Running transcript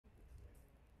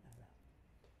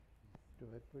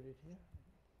put it here.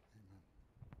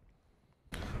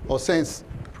 Well, saints,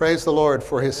 praise the Lord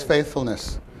for his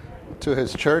faithfulness to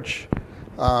his church.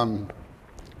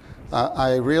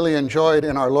 I really enjoyed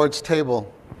in our Lord's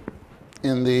table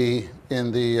in the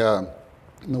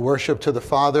worship to the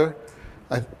Father.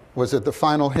 Was it the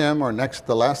final hymn or next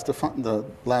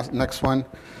one?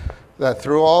 That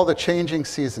through all the changing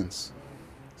seasons,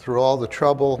 through all the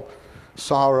trouble,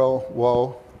 sorrow,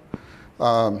 woe,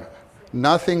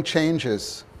 nothing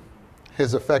changes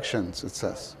his affections, it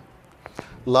says.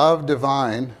 Love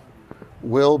divine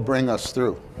will bring us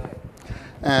through.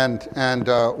 And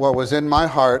what was in my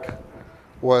heart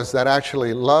was that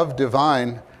actually love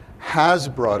divine has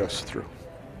brought us through.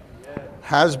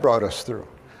 Has brought us through.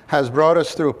 Has brought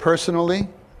us through personally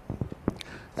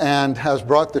and has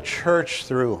brought the church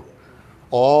through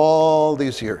all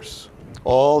these years.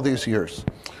 All these years.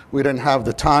 We didn't have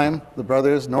the time, the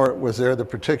brothers, nor was there the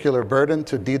particular burden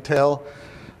to detail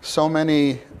so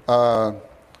many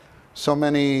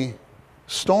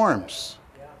storms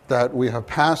that we have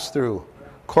passed through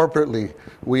corporately,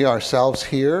 we ourselves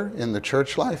here in the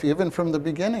church life, even from the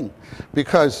beginning,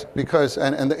 because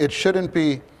it shouldn't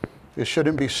be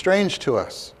strange to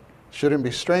us. Shouldn't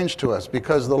be strange to us,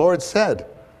 because the Lord said,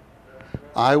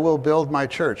 "I will build my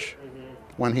church."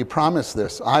 When he promised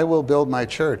this, "I will build my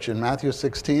church" in Matthew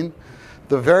 16,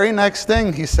 the very next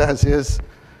thing he says is,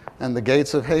 "And the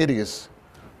gates of Hades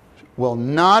will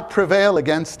not prevail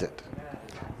against it,"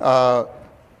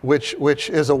 which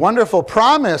is a wonderful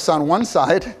promise on one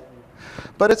side,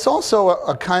 but it's also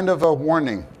a kind of a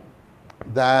warning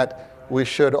that we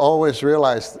should always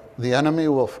realize the enemy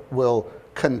will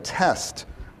contest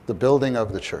the building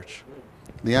of the church.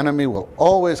 The enemy will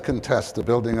always contest the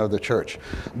building of the church.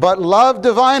 But love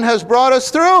divine has brought us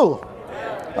through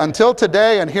until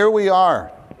today, and here we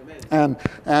are. And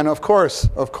of course,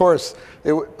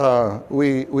 we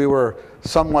were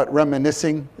somewhat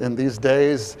reminiscing in these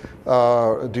days.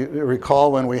 Do you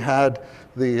recall when we had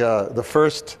the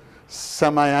first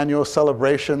semi-annual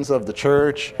celebrations of the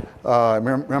church? I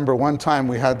remember one time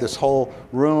we had this whole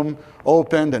room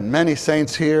opened and many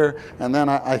saints here, and then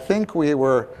I think we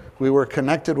were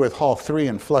connected with Hall 3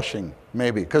 in Flushing,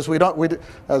 maybe, because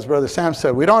as Brother Sam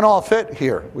said, we don't all fit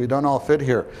here. We don't all fit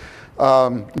here.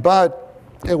 But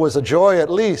it was a joy, at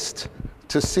least,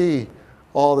 to see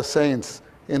all the saints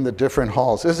in the different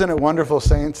halls. Isn't it wonderful,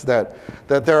 saints, that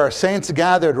there are saints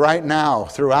gathered right now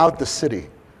throughout the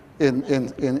city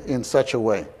in such a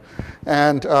way?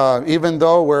 And even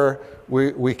though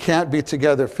we can't be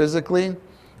together physically,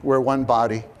 we're one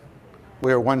body.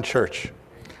 We are one church.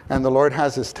 And the Lord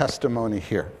has his testimony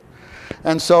here.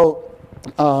 And so,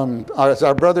 as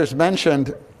our brothers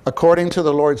mentioned, according to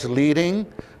the Lord's leading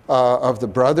of the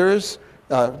brothers,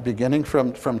 beginning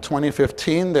from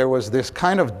 2015, there was this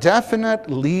kind of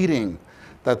definite leading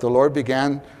that the Lord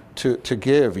began to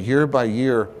give year by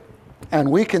year. And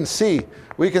we can see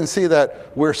that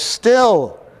we're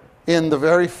still in the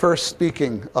very first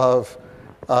speaking of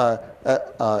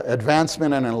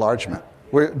advancement and enlargement.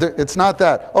 It's not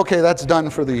that, okay, that's done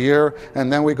for the year, and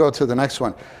then we go to the next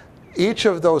one. Each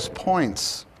of those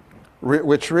points,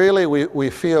 which really we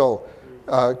feel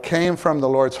came from the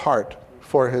Lord's heart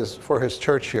for his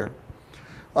church here,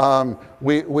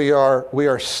 we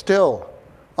are still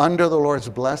under the Lord's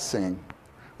blessing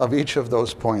of each of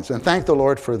those points. And thank the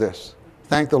Lord for this.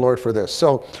 Thank the Lord for this.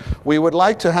 So we would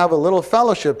like to have a little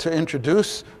fellowship to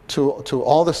introduce to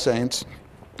all the saints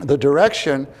the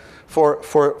direction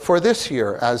for this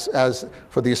year, as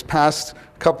for these past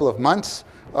couple of months.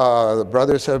 The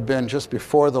brothers have been just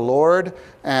before the Lord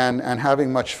and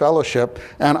having much fellowship.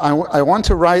 And I want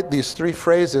to write these three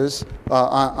phrases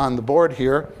on the board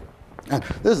here. And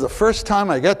this is the first time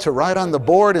I get to write on the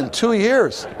board in 2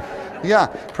 years. Yeah,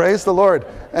 praise the Lord.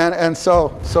 And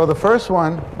so the first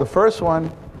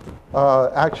one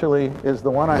actually is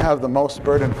the one I have the most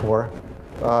burden for.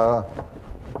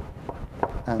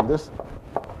 And this.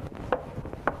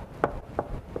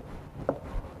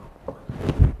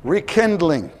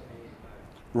 Rekindling.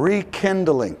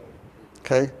 Rekindling.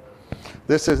 Okay?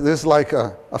 This is like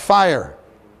a fire.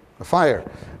 A fire.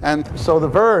 And so the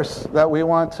verse that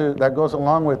that goes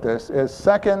along with this is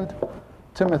 2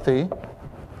 Timothy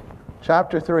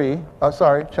chapter 1,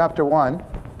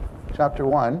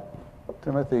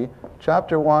 Timothy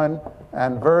chapter 1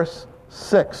 and verse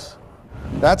 6.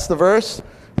 That's the verse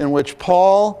in which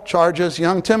Paul charges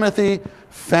young Timothy,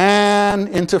 fan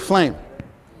into flame.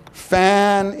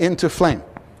 Fan into flame.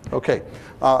 Okay,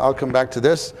 I'll come back to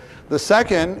this. The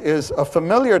second is a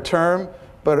familiar term,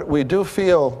 but we do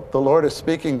feel the Lord is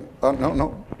speaking.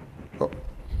 No. Oh.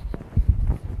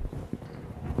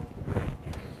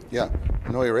 Yeah,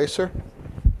 No eraser?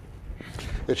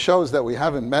 It shows that we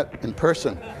haven't met in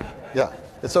person. Yeah,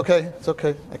 it's okay, it's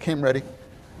okay. I came ready.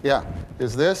 Yeah,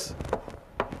 is this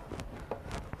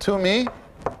to me?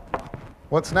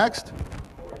 What's next?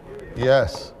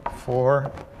 Yes, for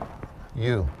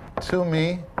you. To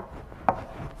me,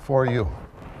 for you.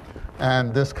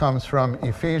 And this comes from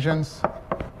Ephesians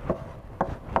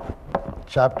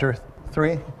chapter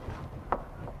 3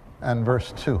 and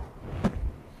verse 2.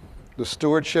 The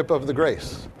stewardship of the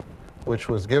grace, which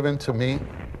was given to me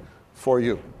for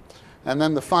you. And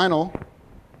then the final,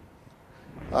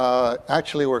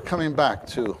 actually we're coming back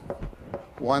to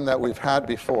one that we've had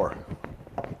before.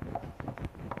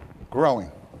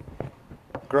 Growing.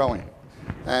 Growing.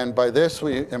 And by this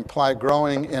we imply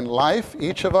growing in life,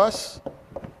 each of us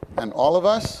and all of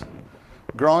us.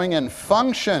 Growing in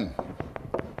function.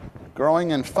 Growing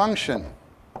in function.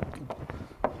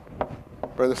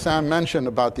 Brother Sam mentioned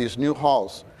about these new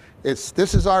halls.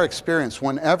 This is our experience.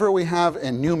 Whenever we have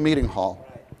a new meeting hall,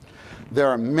 there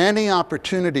are many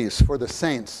opportunities for the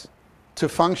saints to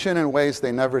function in ways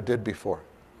they never did before.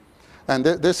 And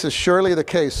this is surely the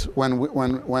case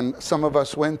when some of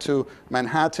us went to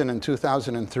Manhattan in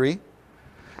 2003.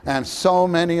 And so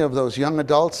many of those young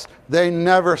adults, they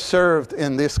never served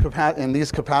in these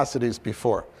capacities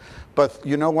before. But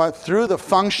you know what? Through the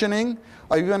functioning,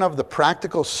 even of the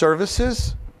practical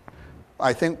services,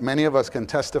 I think many of us can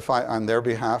testify on their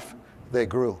behalf, they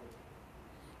grew.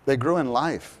 They grew in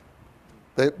life.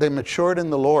 They matured in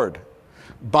the Lord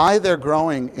by their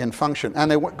growing in function. And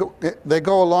they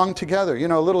go along together. You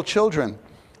know, little children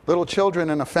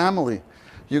in a family,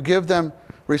 you give them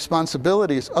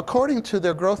responsibilities according to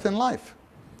their growth in life.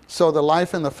 So the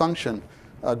life and the function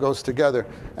goes together.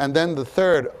 And then the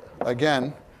third,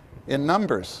 again, in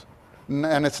numbers.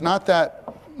 And it's not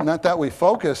that we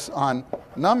focus on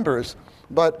numbers,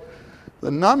 but the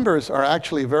numbers are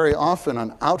actually very often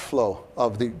an outflow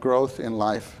of the growth in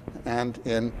life and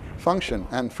in function.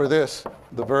 And for this,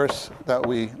 the verse that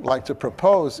we like to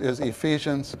propose is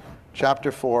Ephesians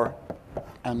chapter 4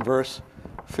 and verse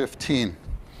 15.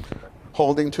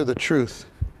 Holding to the truth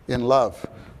in love,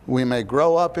 we may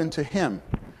grow up into him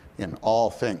in all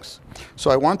things.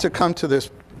 So I want to come to this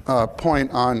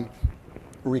point on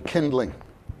rekindling.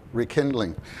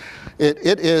 Rekindling.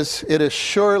 It is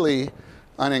surely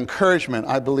an encouragement,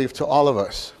 I believe, to all of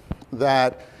us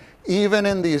that even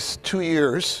in these 2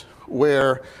 years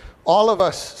where all of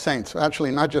us saints,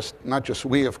 actually not just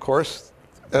we, of course,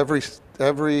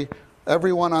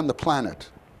 everyone on the planet,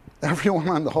 everyone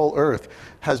on the whole earth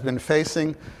has been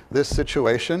facing this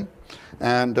situation.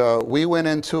 And we went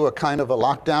into a kind of a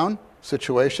lockdown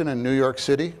situation in New York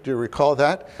City. Do you recall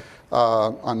that?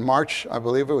 On March, I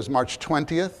believe it was March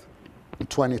 20th,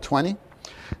 2020.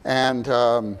 And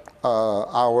the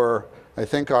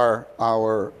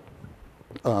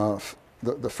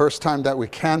first time that we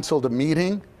canceled a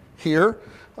meeting here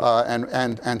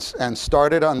and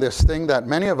started on this thing that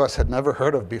many of us had never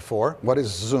heard of before. What is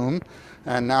Zoom?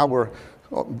 And now we're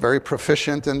very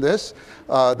proficient in this.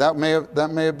 That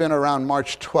may have been around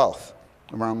March 12th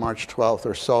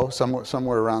or so,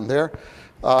 somewhere around there.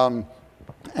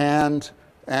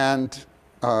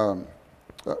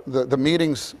 The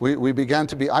meetings, we began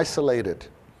to be isolated.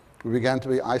 We began to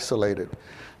be isolated.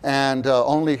 And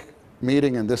only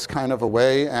meeting in this kind of a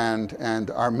way, and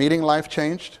our meeting life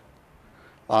changed.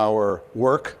 Our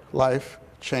work life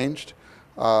changed.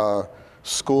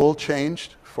 School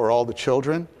changed for all the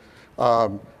children.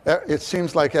 It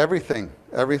seems like everything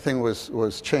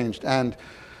was changed. And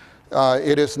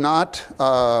it is not,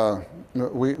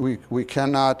 we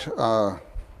cannot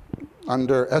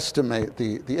underestimate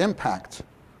the impact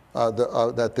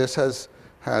that this has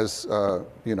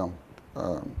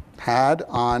had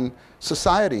on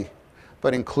society,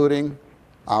 but including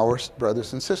our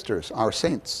brothers and sisters, our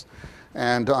saints,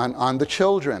 and on the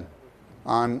children,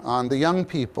 on the young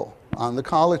people, on the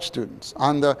college students,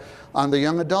 on the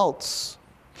young adults,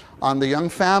 on the young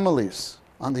families,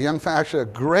 actually a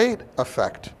great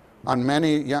effect on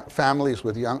many families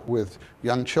with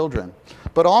young children,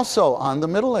 but also on the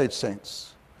middle-aged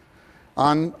saints,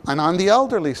 and on the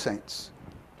elderly saints.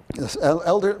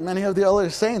 Many of the elderly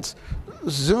saints,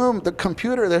 Zoom, the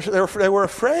computer, they were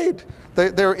afraid.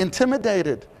 They were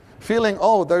intimidated, feeling,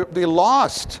 they'll be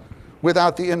lost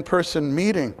without the in-person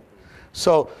meeting.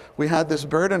 So we had this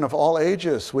burden of all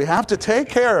ages. We have to take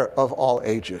care of all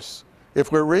ages.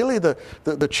 If we're really the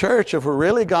church, if we're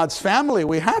really God's family,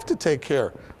 we have to take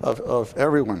care of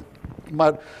everyone.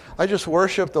 But I just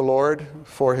worship the Lord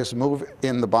for his move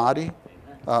in the body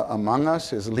among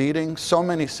us, his leading. So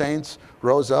many saints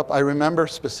rose up. I remember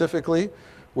specifically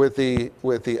with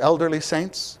the elderly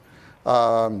saints,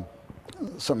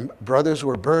 Some brothers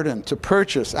were burdened to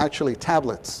purchase actually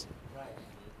tablets.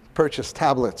 Purchase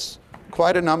tablets.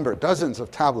 Quite a number, dozens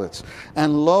of tablets.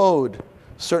 And load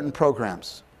certain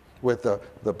programs with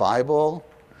the Bible,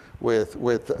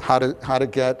 with how to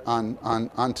get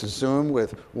onto Zoom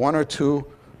with one or two,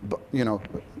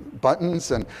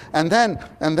 buttons, and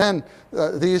then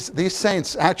these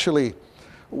saints actually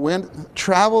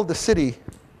traveled the city,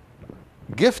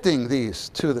 gifting these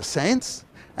to the saints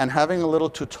and having a little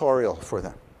tutorial for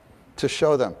them to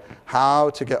show them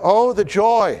how to get. The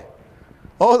joy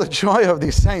of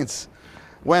these saints.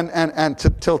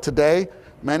 Till today,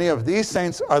 many of these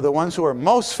saints are the ones who are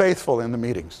most faithful in the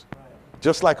meetings.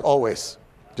 Just like always,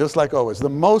 the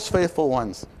most faithful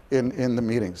ones in the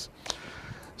meetings.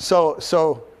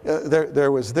 So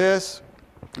there was this,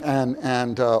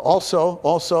 and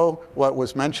also what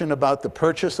was mentioned about the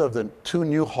purchase of the 2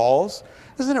 new halls.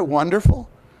 Isn't it wonderful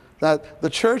that the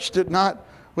church did not,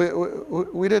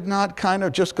 we did not kind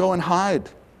of just go and hide.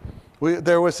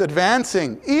 There was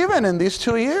advancing even in these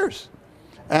 2 years.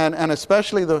 And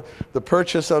especially the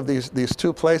purchase of these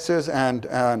 2 places, and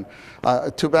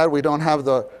too bad we don't have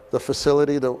the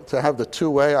facility to have the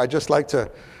 2-way. I just like to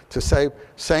say,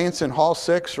 saints in Hall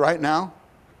 6 right now,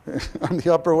 on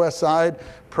the Upper West Side,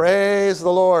 praise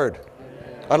the Lord.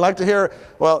 Amen. I'd like to hear,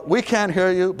 well, we can't hear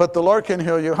you, but the Lord can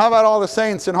hear you. How about all the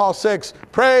saints in Hall 6?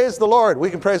 Praise the Lord. We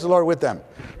can praise the Lord with them.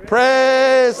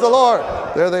 Praise the Lord.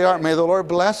 There they are. May the Lord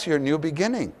bless your new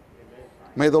beginning.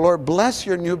 May the Lord bless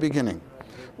your new beginning.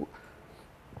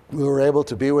 We were able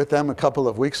to be with them a couple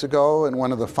of weeks ago in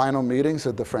one of the final meetings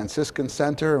at the Franciscan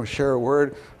Center and share a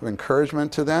word of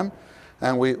encouragement to them.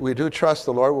 And we do trust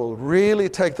the Lord will really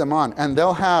take them on. And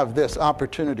they'll have this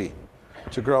opportunity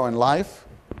to grow in life,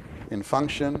 in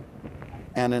function,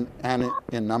 and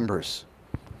in numbers.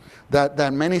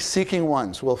 That many seeking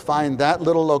ones will find that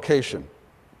little location,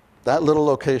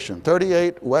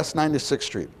 38 West 96th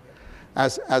Street,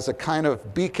 as a kind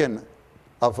of beacon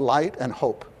of light and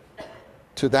hope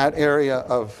to that area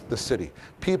of the city.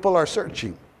 People are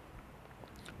searching.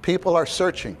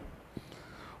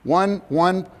 One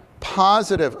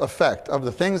positive effect of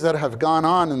the things that have gone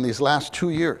on in these last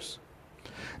 2 years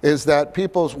is that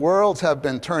people's worlds have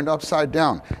been turned upside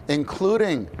down,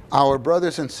 including our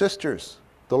brothers and sisters,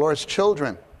 the Lord's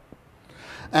children.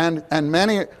 And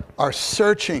many are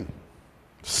searching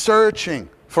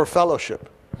for fellowship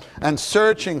and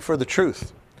searching for the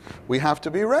truth. We have to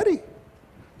be ready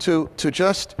to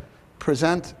just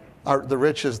present the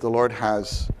riches the Lord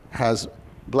has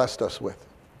blessed us with.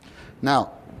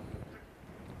 Now,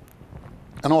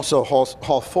 and also hall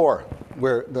 4,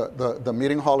 where the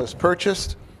meeting hall is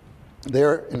purchased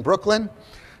there in Brooklyn,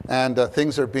 and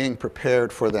things are being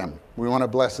prepared for them. We want to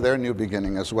bless their new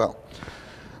beginning as well.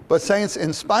 But saints,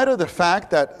 in spite of the fact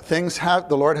that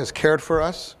the Lord has cared for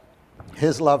us,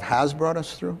 His love has brought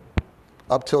us through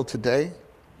up till today,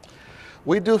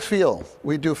 we do feel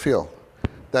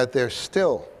that there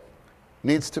still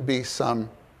needs to be some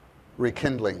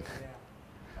rekindling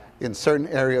in certain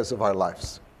areas of our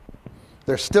lives.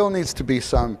 There still needs to be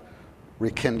some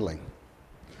rekindling.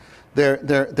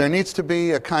 There needs to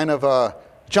be a kind of a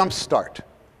jump start.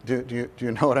 Do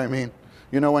you know what I mean?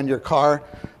 You know, when your car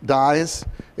dies,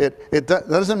 it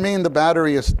doesn't mean the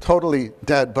battery is totally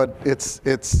dead, but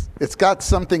it's got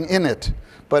something in it.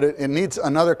 But it needs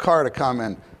another car to come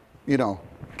and,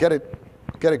 get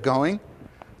it going.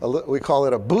 We call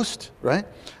it a boost, right?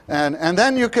 And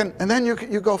then you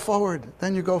go forward.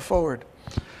 Then you go forward.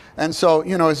 And so,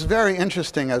 it's very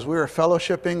interesting as we were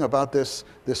fellowshipping about this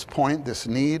point, this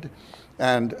need,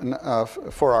 and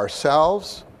for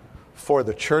ourselves, for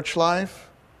the church life,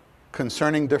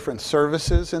 concerning different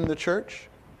services in the church,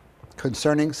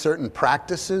 concerning certain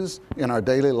practices in our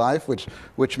daily life,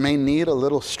 which may need a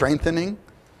little strengthening,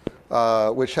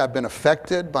 which have been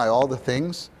affected by all the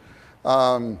things.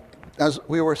 As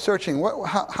we were searching,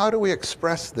 how do we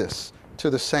express this to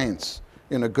the saints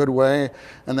in a good way?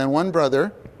 And then one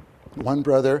brother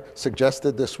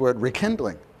suggested this word,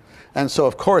 rekindling. And so,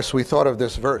 of course, we thought of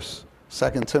this verse,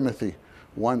 2 Timothy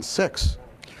 1:6.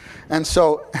 And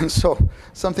so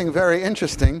something very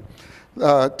interesting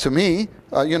to me,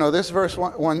 this verse, 2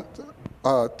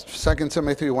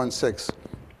 Timothy 1:6,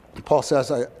 Paul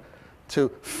says to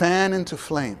fan into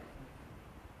flame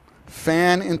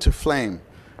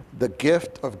the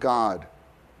gift of God,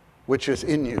 which is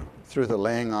in you through the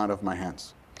laying on of my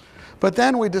hands. But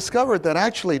then we discovered that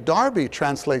actually Darby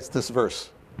translates this verse.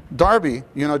 Darby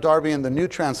in the new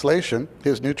translation,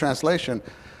 his new translation,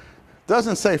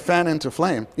 doesn't say fan into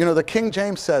flame. The King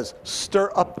James says,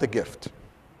 stir up the gift.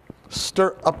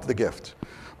 Stir up the gift.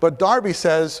 But Darby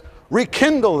says,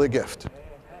 rekindle the gift.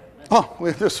 Oh,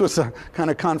 this was a kind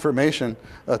of confirmation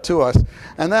to us.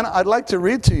 And then I'd like to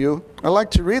read to you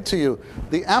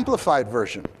the amplified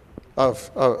version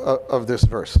of this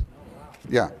verse.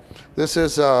 Yeah. This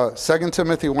is 2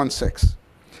 Timothy 1:6.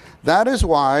 That is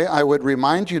why I would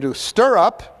remind you to stir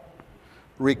up,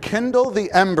 rekindle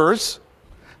the embers,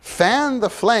 fan the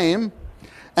flame,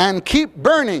 and keep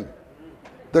burning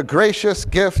the gracious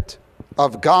gift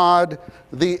of God,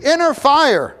 the inner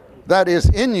fire that is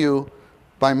in you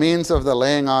by means of the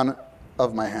laying on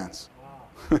of my hands.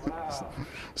 Wow.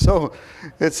 So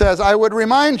it says, I would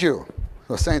remind you.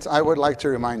 So saints, I would like to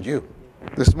remind you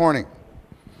this morning.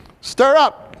 Stir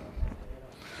up,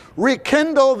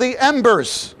 rekindle the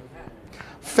embers,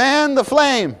 fan the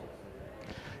flame,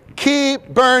 keep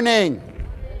burning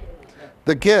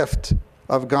the gift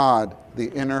of God,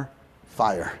 the inner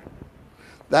fire.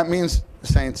 That means,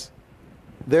 saints,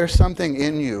 there's something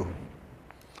in you,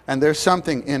 and there's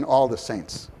something in all the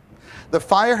saints. The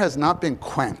fire has not been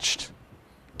quenched.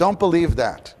 Don't believe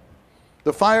that.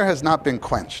 The fire has not been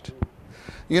quenched.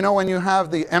 You know, when you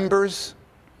have the embers,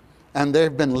 and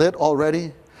they've been lit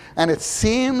already, and it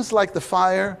seems like the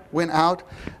fire went out,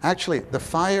 actually, the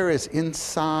fire is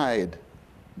inside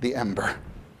the ember.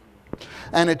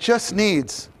 And it just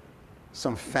needs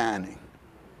some fanning.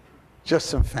 Just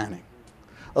some fanning.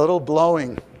 A little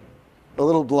blowing. A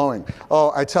little blowing.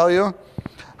 Oh, I tell you,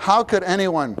 how could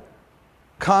anyone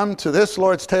come to this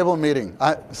Lord's table meeting?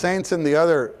 Saints in the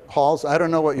other halls, I don't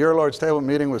know what your Lord's table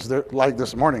meeting was like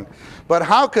this morning, but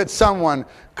how could someone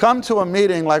come to a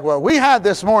meeting like what we had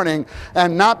this morning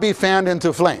and not be fanned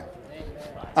into flame?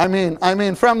 I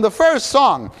mean, from the first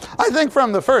song, I think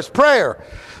from the first prayer,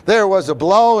 there was a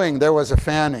blowing, there was a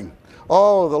fanning.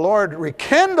 Oh, the Lord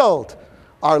rekindled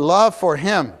our love for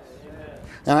Him.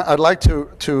 And I'd like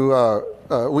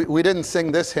we didn't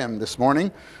sing this hymn this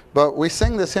morning, but we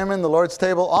sing this hymn in the Lord's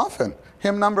table often.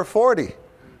 Hymn number 40.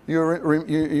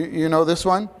 You know this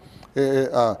one?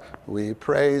 We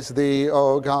praise Thee,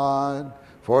 O God,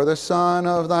 for the Son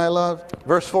of Thy love.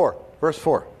 Verse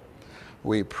 4.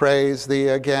 We praise Thee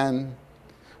again.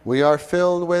 We are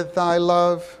filled with Thy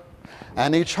love,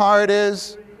 and each heart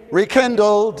is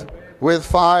rekindled with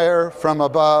fire from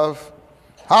above.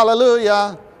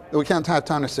 Hallelujah. We can't have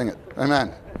time to sing it.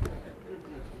 Amen.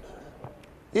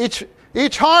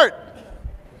 Each heart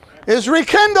is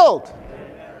rekindled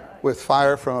with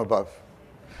fire from above.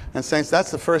 And saints, that's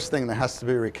the first thing that has to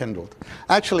be rekindled.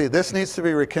 Actually, this needs to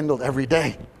be rekindled every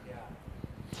day.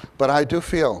 But I do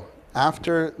feel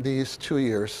after these 2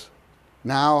 years,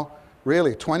 now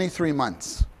really 23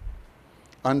 months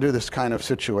under this kind of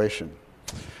situation,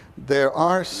 there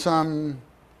are some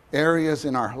areas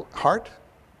in our heart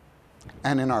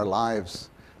and in our lives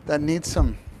that need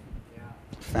some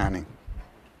fanning.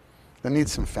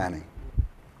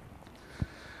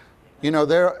 You know,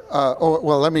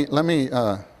 let me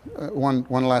one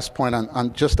last point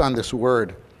on this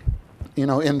word. You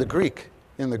know, in the Greek,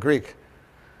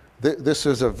 this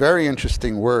is a very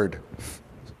interesting word.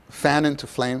 Fan into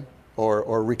flame,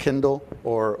 or rekindle,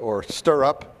 or stir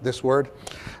up. This word,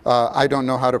 I don't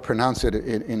know how to pronounce it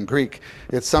in Greek.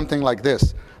 It's something like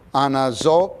this: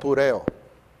 anazopureo.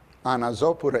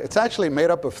 Anazopureo. It's actually made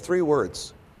up of 3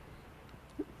 words.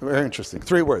 Very interesting.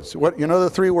 3 words. What, you know the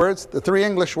 3 words? The 3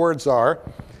 English words are,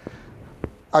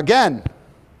 again,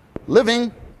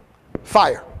 living,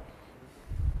 fire.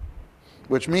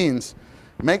 Which means,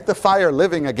 make the fire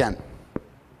living again.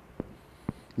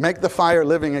 Make the fire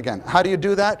living again. How do you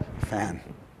do that? Fan.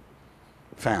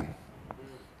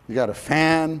 You got to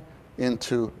fan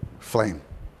into flame.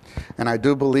 And I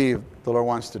do believe the Lord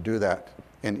wants to do that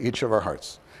in each of our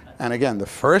hearts. And again, the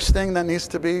first thing that needs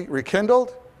to be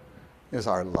rekindled is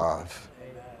our love.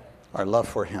 Our love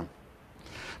for Him.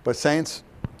 But saints,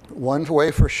 one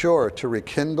way for sure to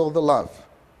rekindle the love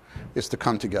is to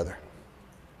come together.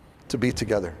 To be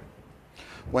together.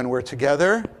 When we're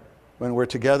together,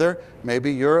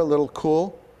 maybe you're a little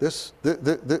cool this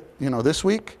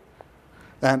week,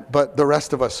 but the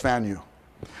rest of us fan you.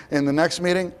 In the next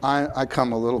meeting, I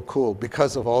come a little cool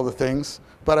because of all the things,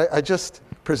 but I just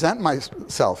present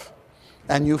myself,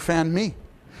 and you fan me,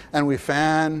 and we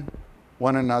fan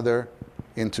one another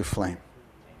into flame.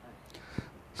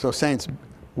 So saints,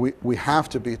 we have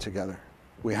to be together.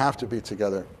 We have to be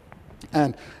together.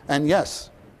 And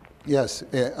yes,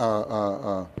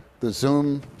 the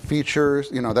Zoom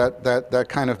features, you know, that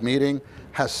kind of meeting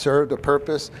has served a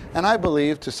purpose, and I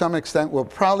believe to some extent will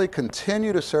probably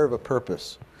continue to serve a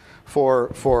purpose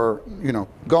for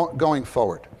going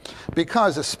forward.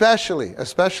 Because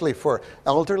especially for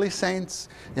elderly saints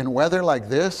in weather like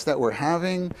this that we're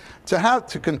having,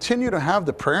 to continue to have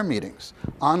the prayer meetings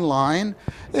online,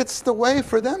 it's the way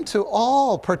for them to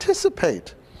all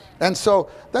participate. And so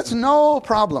that's no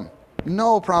problem,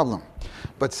 no problem.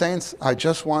 But saints, I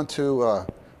just want to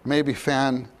maybe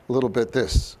fan a little bit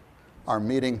this, our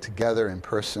meeting together in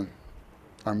person.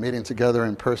 Our meeting together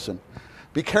in person.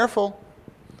 Be careful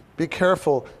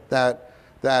that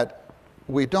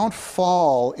we don't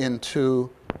fall into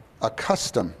a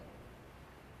custom,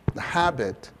 the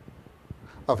habit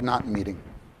of not meeting.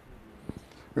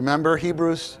 Remember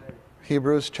Hebrews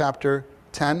chapter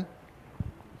 10?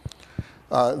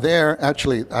 There,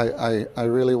 actually, I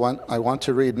want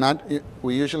to read,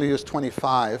 we usually use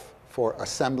 25 for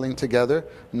assembling together,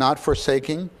 not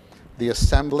forsaking the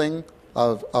assembling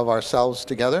of ourselves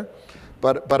together.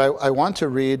 But I want to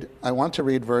read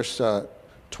verse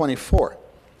 24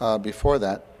 before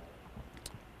that.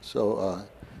 So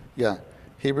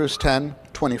Hebrews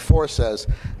 10:24 says,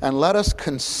 "And let us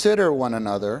consider one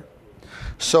another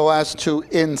so as to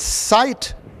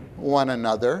incite one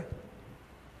another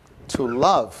to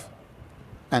love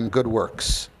and good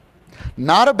works,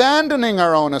 not abandoning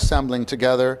our own assembling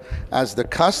together as the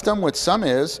custom with some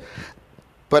is,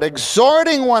 but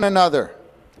exhorting one another,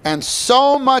 and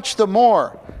so much the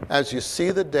more as you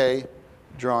see the day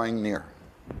drawing near."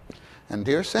 And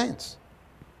dear saints,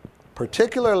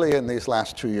 particularly in these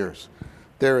last 2 years,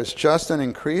 there is just an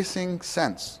increasing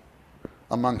sense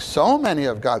among so many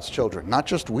of God's children, not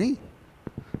just we,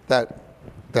 that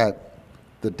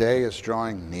the day is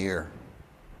drawing near.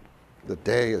 The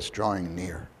day is drawing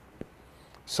near.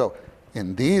 So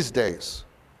in these days,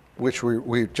 which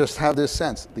we just have this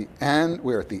sense,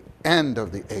 we're at the end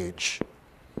of the age,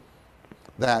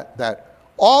 that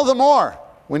all the more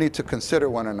we need to consider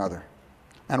one another.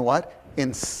 And what?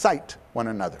 Incite one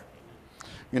another.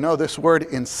 You know, this word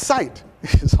incite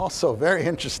is also very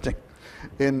interesting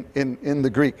in the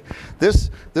Greek.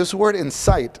 This word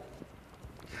incite,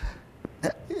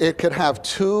 it could have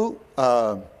two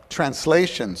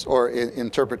translations or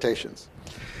interpretations.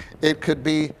 It could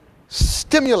be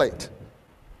stimulate.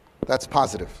 That's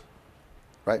positive,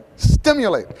 right?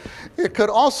 Stimulate. It could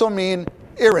also mean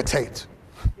irritate,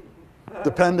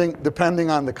 depending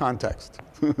on the context.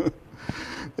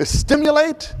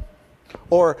 Stimulate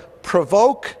or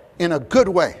provoke in a good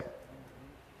way.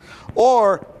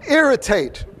 Or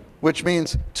irritate, which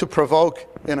means to provoke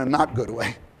in a not good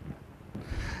way.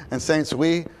 And saints,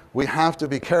 we have to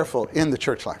be careful in the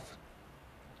church life,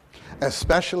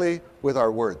 especially with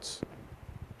our words.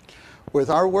 With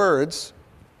our words,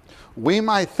 we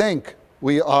might think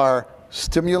we are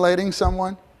stimulating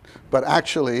someone, but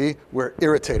actually we're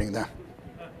irritating them.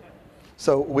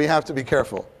 So we have to be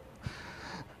careful.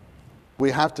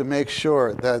 We have to make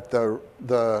sure that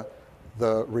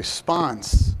the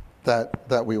response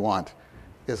that we want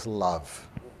is love.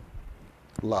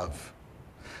 Love.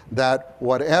 That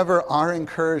whatever our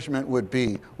encouragement would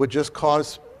be would just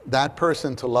cause that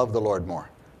person to love the Lord more.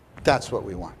 That's what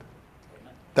we want.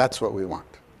 That's what we want.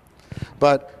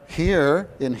 But here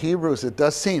in Hebrews, it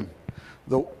does seem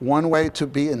the one way to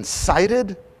be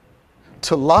incited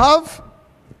to love,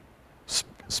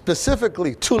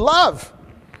 specifically to love.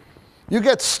 You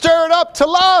get stirred up to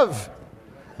love.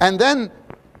 And then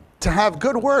to have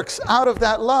good works out of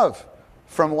that love.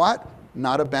 From what?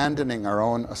 Not abandoning our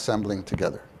own assembling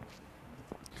together.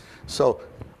 So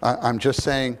I'm just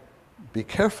saying, be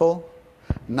careful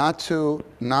not to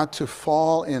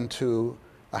fall into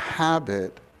a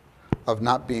habit of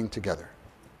not being together.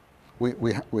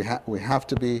 We have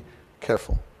to be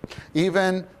careful.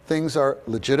 Even things are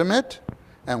legitimate,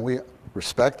 and we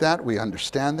respect that, we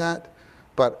understand that,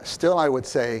 but still I would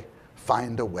say,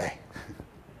 find a way.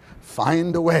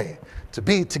 Find a way to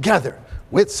be together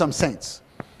with some saints.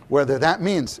 Whether that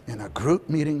means in a group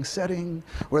meeting setting,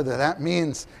 whether that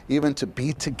means even to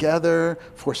be together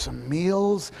for some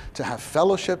meals, to have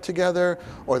fellowship together,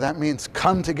 or that means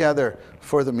come together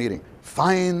for the meeting.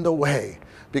 Find a way,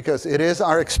 because it is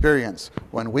our experience.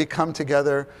 When we come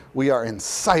together, we are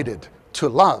incited to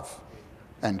love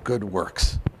and good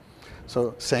works.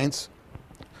 So saints,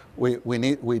 we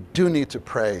do need to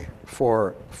pray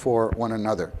for one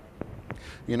another.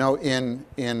 You know,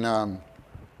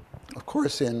 of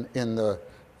course, in the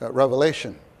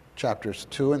Revelation chapters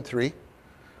 2 and 3,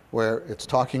 where it's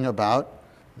talking about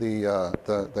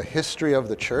the history of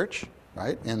the church,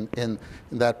 right? In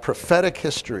that prophetic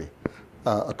history,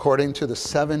 according to the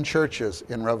 7 churches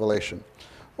in Revelation.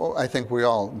 Well, I think we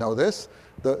all know this.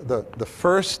 The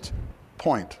first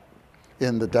point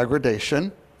in the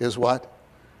degradation is what?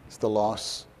 It's the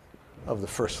loss of the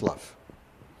first love.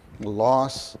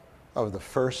 loss of the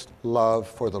first love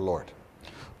for the Lord.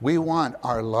 We want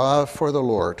our love for the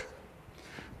Lord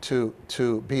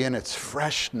to be in its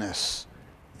freshness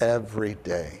every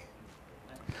day.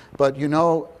 But you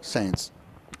know, saints,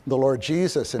 the Lord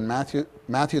Jesus in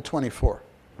Matthew 24,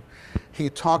 he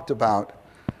talked about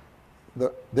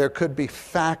there could be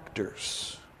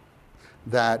factors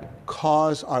that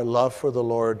cause our love for the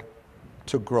Lord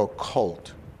to grow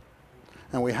cold.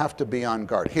 And we have to be on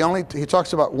guard. He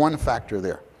talks about one factor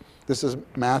there. This is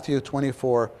Matthew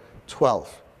 24:12. It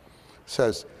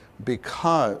says,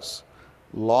 because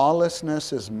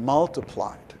lawlessness is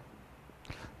multiplied,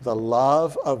 the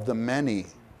love of the many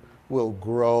will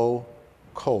grow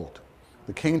cold.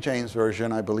 The King James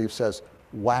Version, I believe, says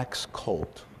wax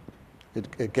cold.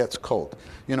 It gets cold.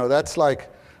 You know, that's like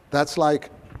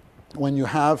when you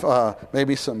have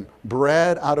maybe some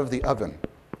bread out of the oven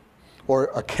or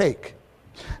a cake,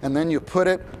 and then you put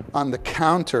it on the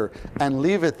counter and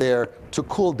leave it there to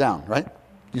cool down, right?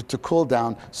 To cool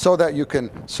down so that you can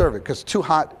serve it, because too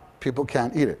hot, people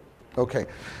can't eat it. Okay,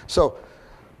 so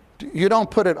you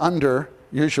don't put it under,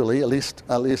 usually, at least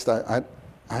I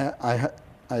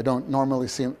don't normally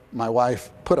see my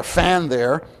wife put a fan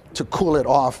there to cool it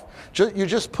off. You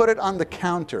just put it on the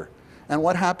counter. And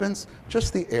what happens?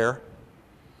 Just the air,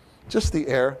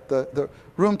 the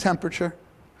room temperature,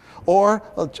 or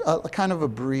a kind of a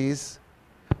breeze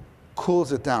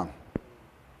cools it down.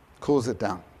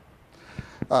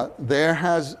 There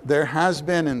has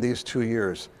been in these 2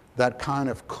 years that kind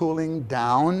of cooling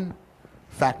down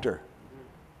factor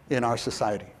in our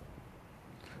society.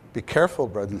 Be careful,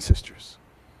 brothers and sisters.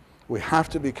 We have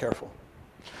to be careful.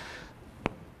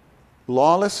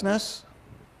 Lawlessness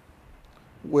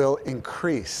will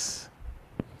increase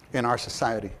in our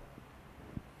society.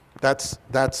 That's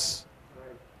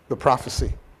the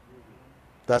prophecy.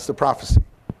 That's the prophecy.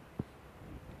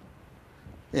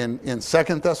 In 2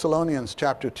 Thessalonians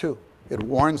chapter 2, it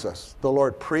warns us, the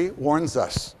Lord pre-warns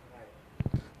us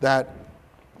that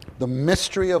the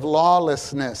mystery of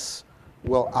lawlessness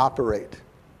will operate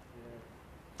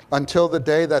until the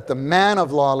day that the man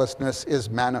of lawlessness is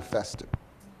manifested.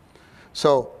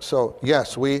 So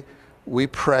yes, we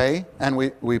pray, and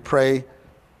we pray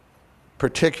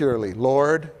particularly,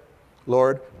 Lord,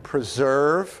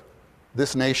 preserve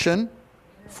this nation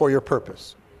for your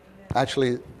purpose.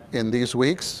 Actually, in these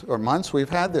weeks or months, we've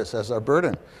had this as our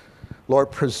burden.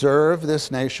 Lord, preserve this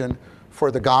nation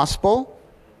for the gospel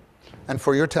and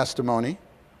for your testimony.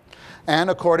 And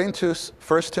according to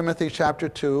 1 Timothy chapter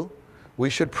 2, we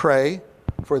should pray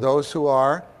for those who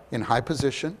are in high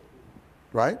position,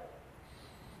 right?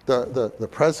 The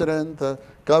president, the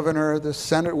governor, the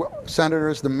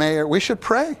senators, the mayor. We should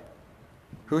pray.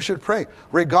 Who should pray?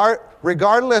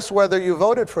 Regardless whether you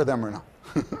voted for them or not.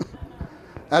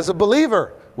 As a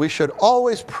believer, we should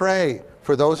always pray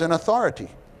for those in authority.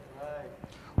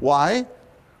 Why?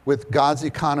 With God's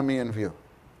economy in view.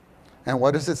 And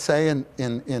what does it say in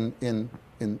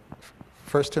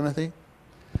 1 Timothy?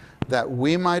 That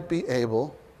we might be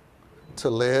able to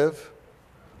live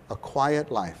a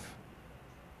quiet life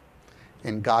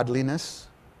in godliness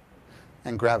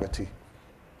and gravity.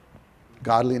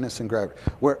 Godliness and gravity.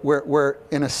 We're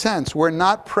in a sense, we're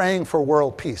not praying for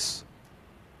world peace.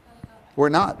 We're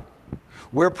not.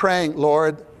 We're praying,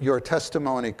 Lord, your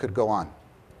testimony could go on.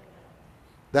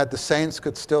 That the saints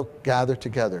could still gather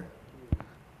together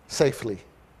safely.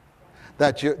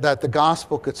 That the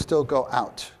gospel could still go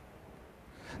out.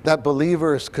 That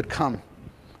believers could come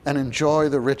and enjoy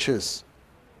the riches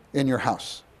in your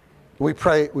house. We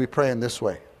pray in this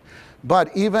way.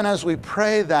 But even as we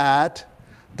pray that,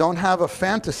 don't have a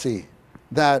fantasy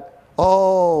that,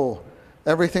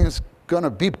 everything's going to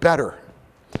be better.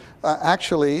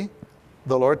 Actually,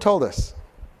 the Lord told us.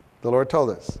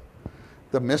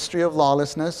 The mystery of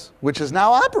lawlessness, which is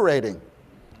now operating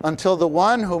until the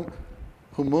one who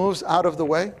moves out of the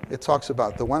way. It talks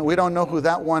about the one. We don't know who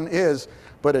that one is,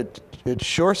 but it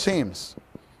sure seems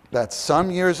that some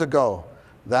years ago,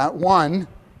 that one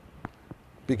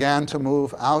began to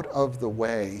move out of the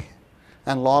way.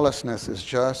 And lawlessness is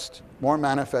just more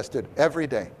manifested every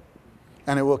day.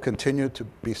 And it will continue to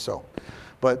be so.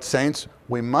 But saints,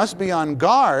 we must be on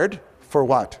guard for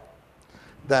what?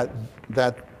 That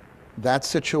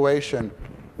situation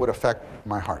would affect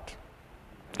my heart.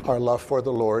 Our love for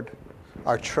the Lord,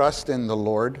 our trust in the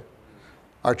Lord,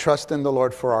 our trust in the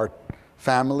Lord for our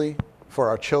family, for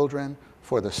our children,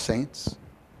 for the saints.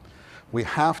 We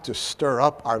have to stir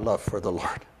up our love for the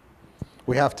Lord.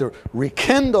 We have to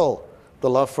rekindle the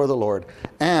love for the Lord.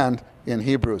 And in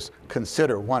Hebrews,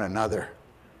 consider one another.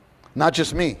 Not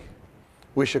just me.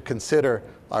 We should consider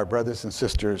our brothers and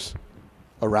sisters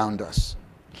around us.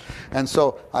 And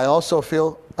so I also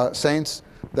feel, saints,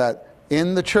 that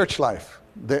in the church life,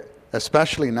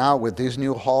 especially now with these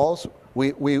new halls,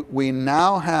 we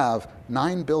now have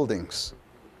 9 buildings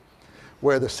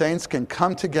where the saints can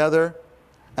come together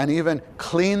and even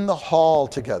clean the hall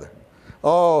together.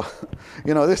 Oh,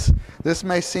 you know, this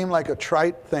may seem like a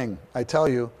trite thing. I tell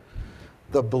you,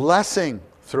 the blessing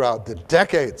throughout the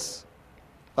decades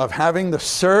of having the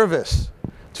service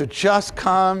to just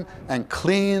come and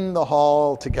clean the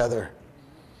hall together.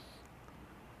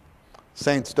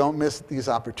 Saints, don't miss these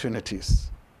opportunities.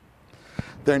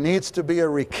 There needs to be a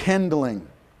rekindling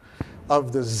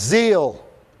of the zeal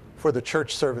for the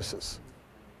church services.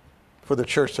 For the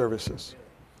church services.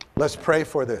 Let's pray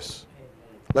for this.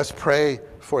 Let's pray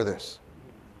for this.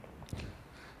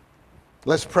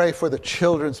 Let's pray for the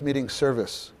children's meeting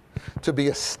service to be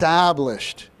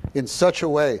established in such a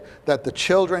way that the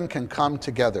children can come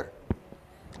together.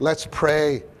 Let's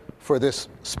pray for this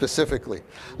specifically.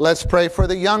 Let's pray for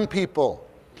the young people,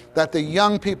 that the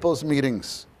young people's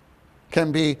meetings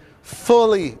can be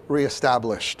fully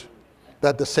reestablished,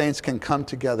 that the saints can come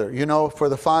together. You know, for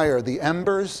the fire, the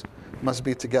embers must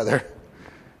be together.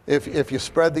 If you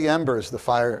spread the embers, the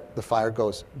fire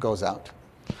goes out.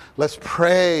 Let's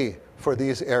pray for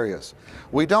these areas.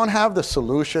 We don't have the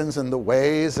solutions and the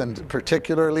ways, and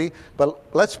particularly, but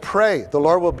let's pray. The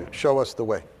Lord will show us the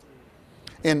way.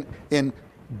 In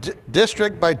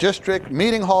district by district,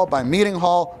 meeting hall by meeting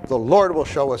hall, the Lord will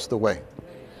show us the way.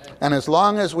 And as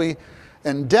long as we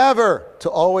endeavor to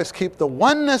always keep the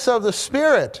oneness of the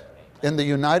Spirit in the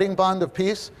uniting bond of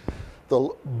peace, the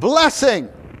blessing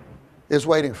is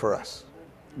waiting for us.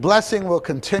 Blessing will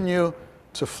continue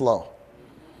to flow.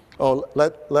 Oh,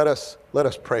 let us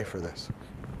pray for this.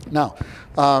 Now,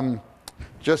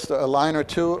 just a line or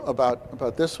two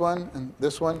about this one and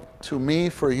this one. To me,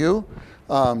 for you,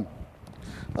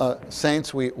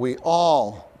 saints, we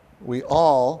all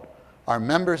are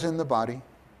members in the body.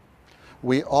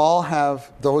 We all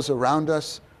have those around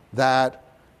us that,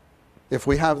 if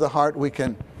we have the heart, we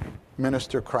can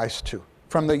minister Christ to.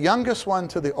 From the youngest one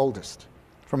to the oldest.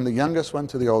 From the youngest one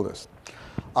to the oldest.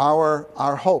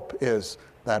 Our hope is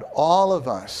that all of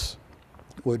us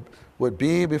would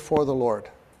be before the Lord.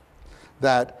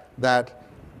 That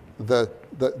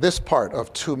this part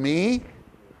of to me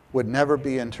would never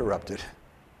be interrupted.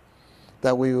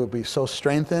 That we would be so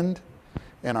strengthened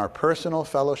in our personal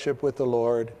fellowship with the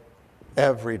Lord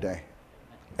every day.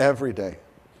 Every day.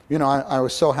 You know, I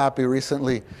was so happy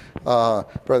recently.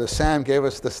 Brother Sam gave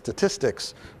us the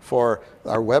statistics for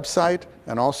our website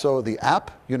and also the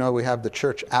app. You know, we have the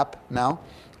church app now.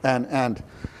 And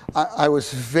I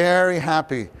was very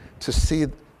happy to see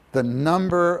the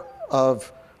number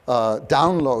of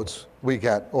downloads we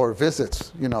get, or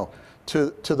visits, you know,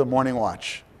 to the Morning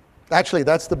Watch. Actually,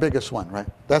 that's the biggest one, right?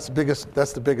 That's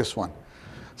the biggest one.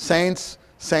 Saints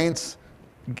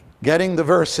getting the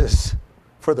verses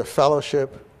for the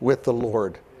fellowship with the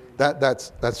Lord.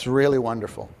 That's really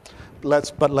wonderful.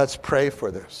 But let's pray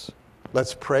for this.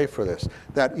 Let's pray for this.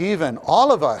 That even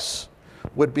all of us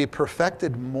would be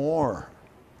perfected more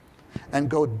and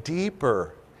go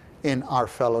deeper in our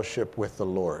fellowship with the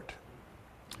Lord.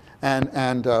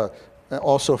 And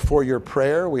also for your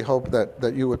prayer, we hope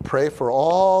that you would pray for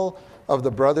all of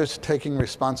the brothers taking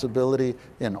responsibility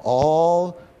in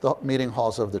all the meeting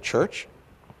halls of the church.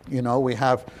 You know, we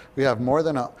have more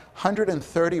than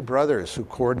 130 brothers who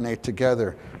coordinate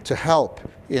together to help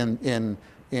in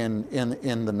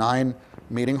the 9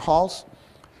 meeting halls.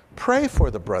 Pray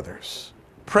for the brothers.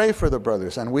 Pray for the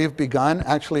brothers. And we've begun,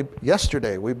 actually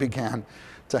yesterday, we began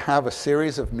to have a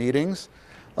series of meetings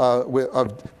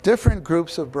of different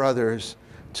groups of brothers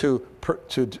to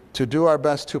do our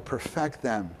best to perfect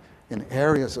them in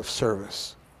areas of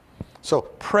service. So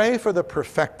pray for the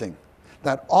perfecting,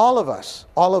 that all of us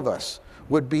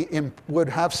would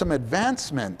have some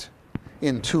advancement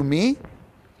in to me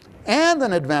and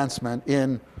an advancement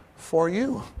in for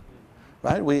you.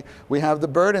 Right? We have the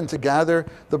burden to gather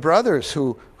the brothers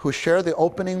who share the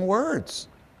opening words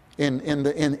in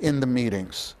the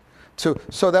meetings,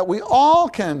 so that we all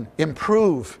can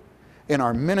improve in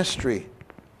our ministry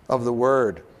of the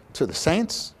word to the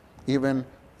saints, even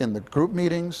in the group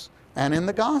meetings and in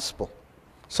the gospel.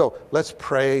 So let's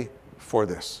pray for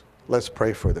this. Let's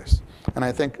pray for this. And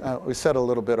I think we said a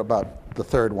little bit about the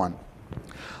third one.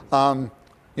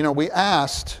 You know, we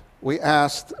asked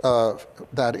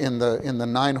that in the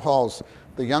 9 halls,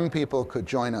 the young people could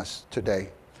join us today.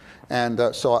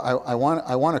 And so I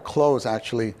want to close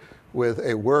actually with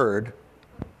a word,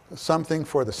 something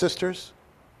for the sisters,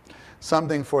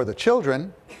 something for the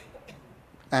children,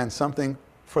 and something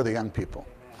for the young people.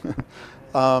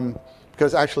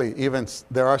 Because actually, even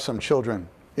there are some children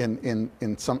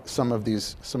in some of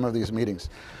these meetings.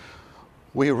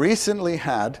 We recently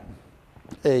had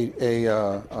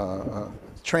a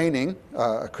training,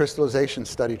 a crystallization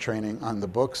study training on the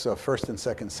books of 1st and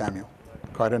 2nd Samuel.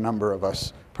 Quite a number of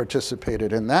us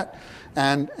participated in that,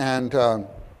 and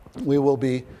we will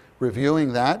be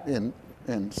reviewing that in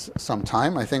some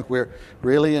time. I think we're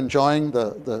really enjoying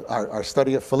our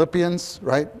study of Philippians,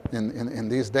 right, in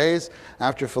these days.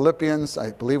 After Philippians,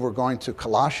 I believe we're going to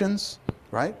Colossians,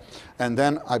 right? And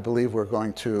then I believe we're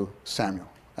going to Samuel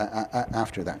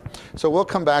after that. So we'll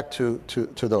come back to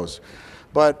those.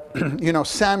 But,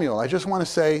 Samuel, I just want to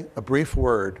say a brief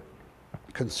word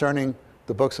concerning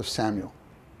the books of Samuel.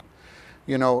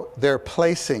 Their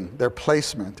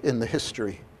placement in the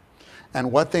history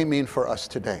and what they mean for us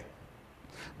today.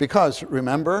 Because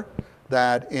remember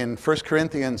that in 1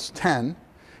 Corinthians 10,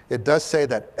 it does say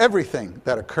that everything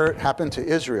that happened to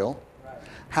Israel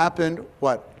happened,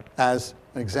 as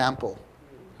an example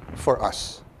for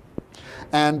us.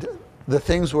 And the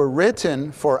things were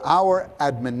written for our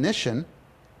admonition,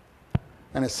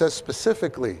 and it says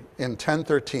specifically in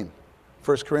 10:13,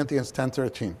 1 Corinthians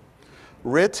 10:13,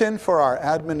 written for our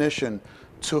admonition,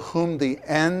 to whom the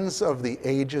ends of the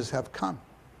ages have come.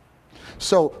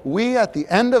 So we at the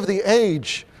end of the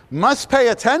age must pay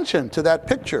attention to that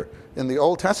picture in the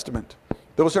Old Testament.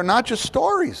 Those are not just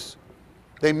stories.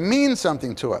 They mean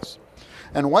something to us.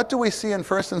 And what do we see in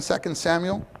 1st and 2nd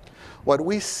Samuel? What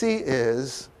we see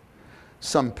is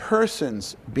some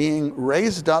persons being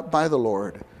raised up by the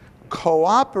Lord,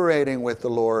 cooperating with the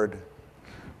Lord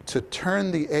to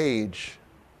turn the age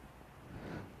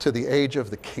to the age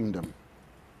of the kingdom,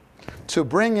 to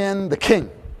bring in the king,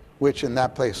 which in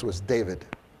that place was David,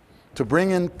 to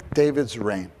bring in David's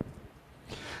reign.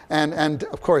 And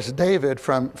of course, David,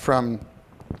 from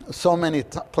so many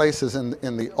places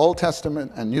in the Old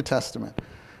Testament and New Testament,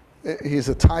 he's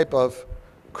a type of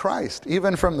Christ.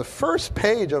 Even from the first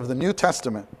page of the New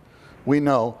Testament, we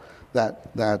know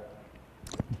that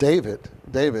David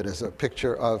is a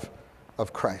picture of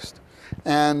Christ.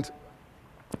 And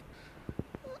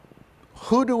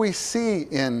who do we see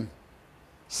in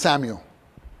Samuel?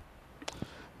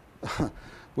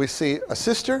 We see a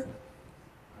sister,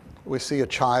 we see a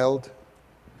child,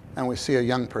 and we see a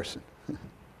young person.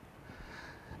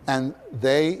 And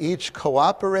they each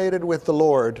cooperated with the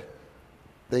Lord.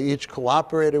 They each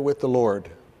cooperated with the Lord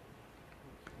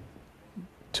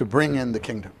to bring in the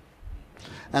kingdom.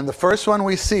 And the first one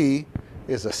we see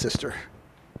is a sister,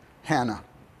 Hannah.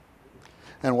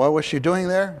 And what was she doing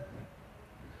there?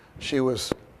 She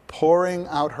was pouring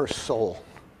out her soul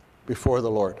before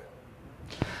the Lord.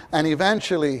 And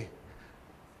eventually,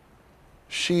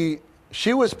 she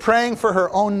was praying for her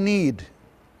own need,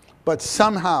 but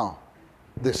somehow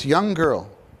this young girl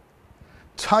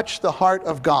touched the heart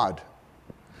of God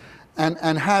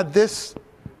and had this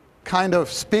kind of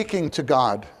speaking to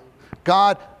God.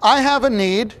 God, I have a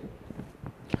need,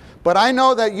 but I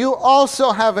know that you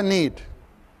also have a need.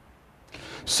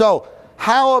 So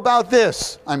how about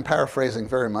this? I'm paraphrasing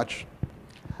very much.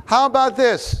 How about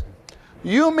this?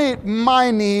 You meet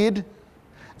my need,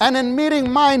 and in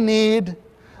meeting my need,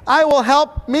 I will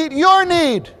help meet your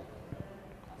need.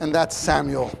 And that's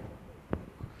Samuel.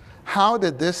 How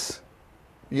did this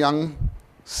young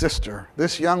sister,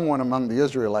 this young one among the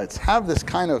Israelites, have this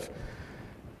kind of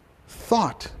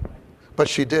thought? But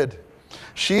she did.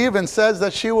 She even says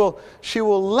that she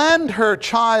will lend her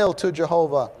child to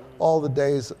Jehovah all the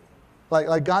days.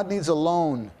 Like God needs a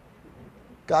loan.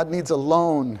 God needs a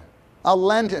loan. I'll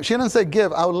lend him. She didn't say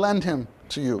give. I'll lend him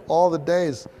to you all the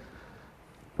days.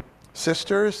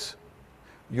 Sisters,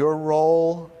 your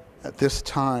role at this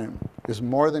time is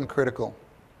more than critical.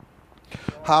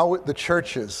 How the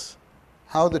churches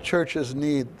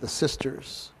need the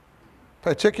sisters,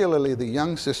 particularly the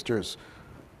young sisters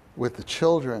with the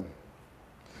children,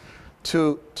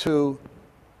 to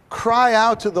cry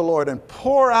out to the Lord and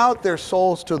pour out their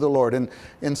souls to the Lord.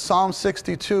 In Psalm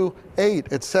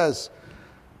 62:8, it says,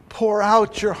 pour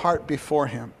out your heart before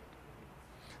him.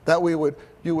 That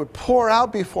you would pour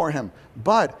out before him.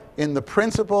 But in the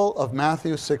principle of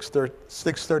Matthew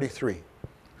 6:33,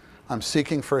 I'm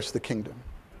seeking first the kingdom.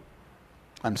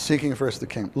 I'm seeking first the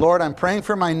kingdom. Lord, I'm praying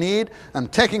for my need. I'm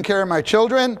taking care of my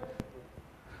children,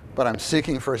 but I'm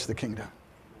seeking first the kingdom.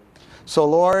 So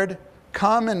Lord,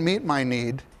 come and meet my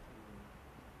need.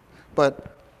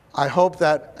 But I hope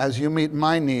that as you meet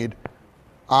my need,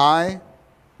 I,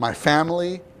 my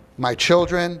family, my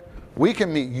children, we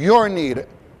can meet your need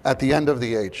at the end of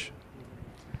the age.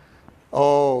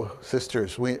 Oh,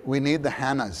 sisters, we need the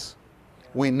Hannahs.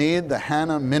 We need the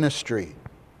Hannah ministry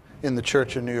in the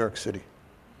church in New York City.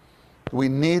 We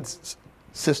need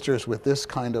sisters with this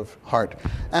kind of heart.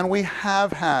 And we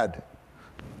have had,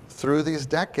 through these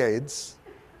decades,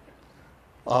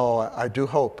 I do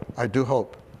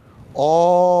hope,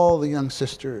 all the young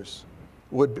sisters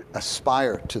would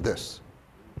aspire to this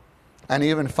and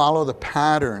even follow the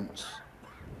patterns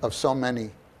of so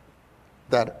many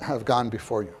that have gone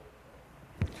before you.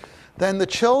 Then the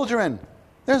children,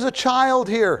 there's a child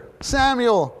here,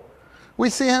 Samuel. We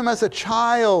see him as a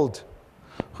child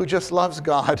who just loves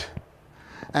God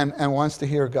and wants to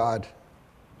hear God.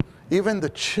 Even the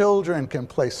children can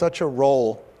play such a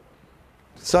role,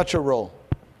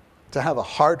 to have a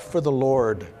heart for the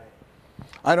Lord.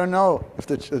 I don't know if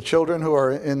the children who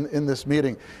are in this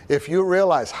meeting, if you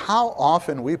realize how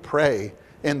often we pray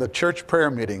in the church prayer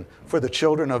meeting for the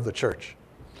children of the church.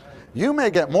 You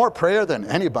may get more prayer than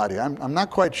anybody. I'm not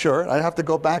quite sure. I'd have to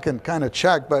go back and kind of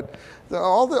check. But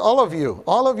all of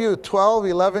you 12,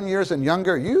 11 years and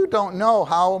younger, you don't know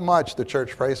how much the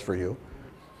church prays for you.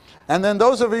 And then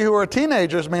those of you who are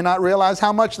teenagers may not realize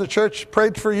how much the church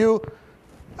prayed for you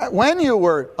when you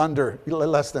were under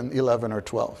less than 11 or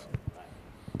 12.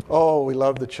 Oh, we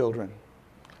love the children.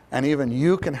 And even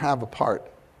you can have a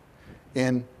part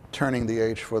in turning the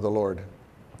age for the Lord.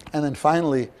 And then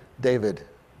finally, David,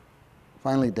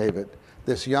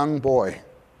 this young boy,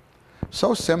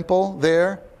 so simple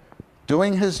there,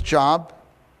 doing his job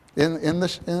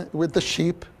with the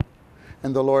sheep,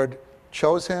 and the Lord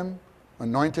chose him,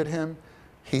 anointed him.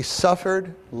 He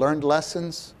suffered, learned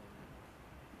lessons.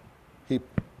 He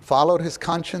followed his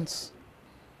conscience,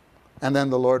 and then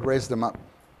the Lord raised him up.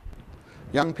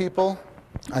 Young people,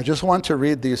 I just want to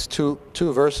read these two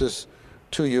verses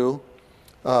to you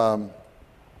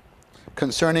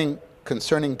concerning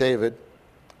David.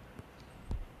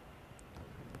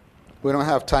 We don't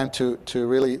have time to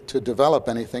really develop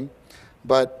anything,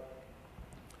 but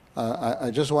I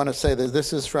just want to say that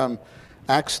this is from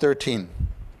Acts 13,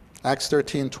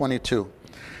 22.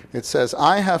 It says,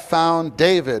 I have found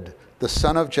David, the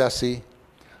son of Jesse,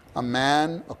 a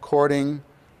man according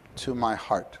to my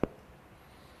heart.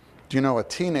 Do you know a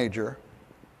teenager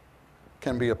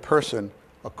can be a person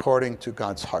according to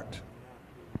God's heart?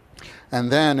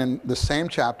 And then in the same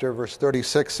chapter, verse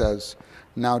 36 says,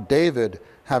 now David,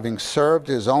 having served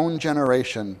his own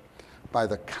generation by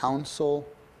the counsel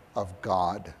of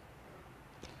God.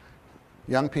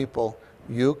 Young people,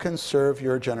 you can serve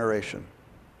your generation.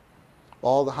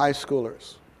 All the high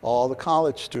schoolers, all the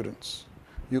college students,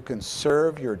 you can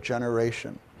serve your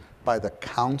generation by the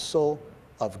counsel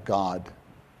of God.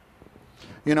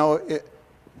 You know,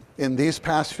 in these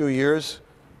past few years,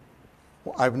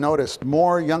 I've noticed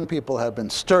more young people have been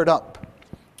stirred up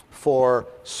for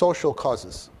social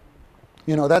causes.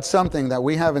 You know, that's something that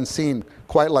we haven't seen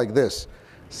quite like this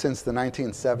since the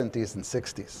 1970s and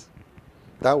 60s.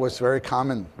 That was very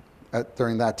common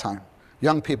during that time.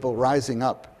 Young people rising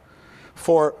up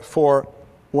for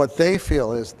what they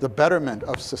feel is the betterment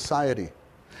of society.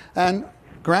 And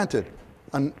granted,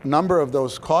 a number of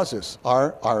those causes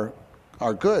are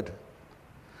good.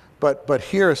 But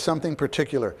here is something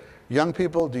particular. Young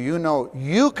people, do you know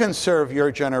you can serve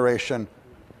your generation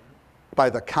by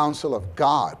the counsel of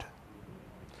God?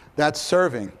 That's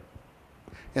serving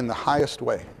in the highest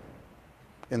way.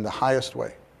 In the highest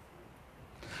way.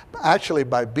 Actually,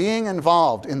 by being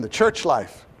involved in the church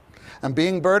life and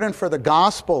being burdened for the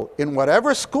gospel in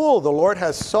whatever school the Lord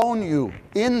has sown you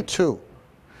into,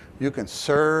 you can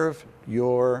serve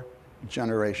your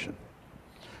generation.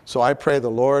 So I pray the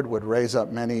Lord would raise up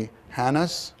many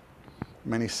Hannahs,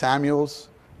 many Samuels,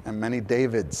 and many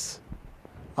Davids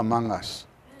among us.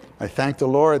 I thank the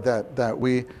Lord that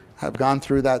we have gone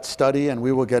through that study, and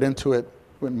we will get into it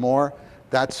with more.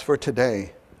 That's for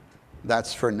today.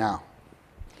 That's for now.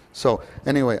 So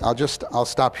anyway, I'll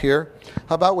stop here.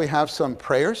 How about we have some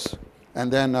prayers,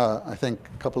 and then I think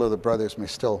a couple of the brothers may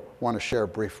still want to share a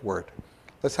brief word.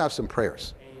 Let's have some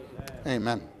prayers. Amen.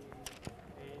 Amen.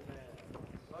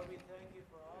 Lord, we thank you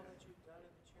for all that you've done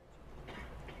in the church.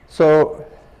 So,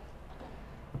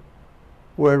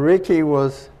 where Ricky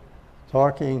was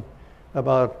talking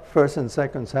about 1st and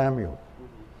 2nd Samuel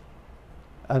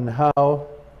and how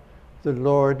the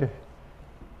Lord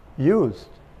used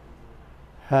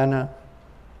Hannah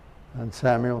and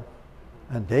Samuel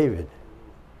and David.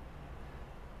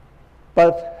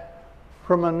 But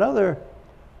from another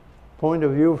point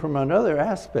of view, from another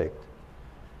aspect,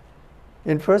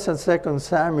 in 1st and 2nd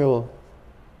Samuel,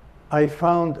 I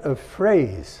found a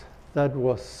phrase that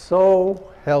was so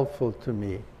helpful to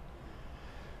me.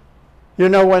 You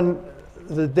know, when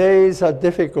the days are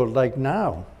difficult, like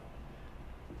now,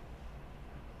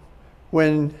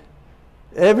 when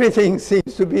everything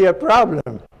seems to be a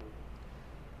problem.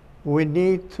 We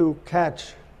need to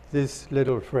catch this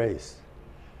little phrase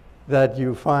that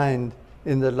you find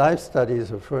in the life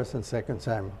studies of 1st and 2nd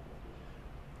Samuel.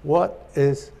 What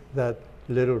is that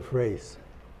little phrase?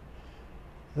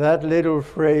 That little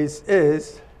phrase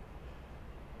is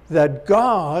that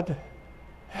God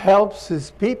helps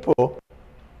his people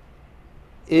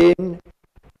in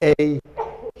a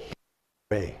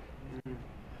way.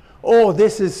 Oh,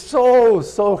 this is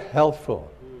so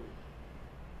helpful.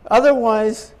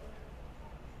 Otherwise,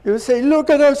 you say, look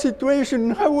at our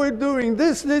situation, how we're doing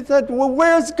this, that. Well,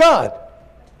 where's God?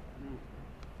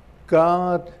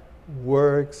 God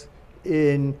works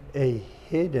in a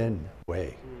hidden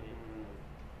way.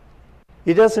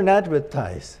 He doesn't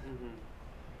advertise.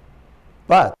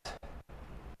 But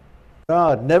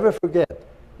God, never forget,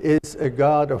 is a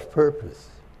God of purpose.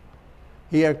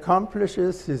 He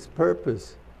accomplishes his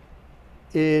purpose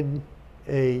in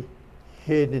a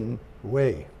hidden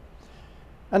way.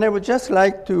 And I would just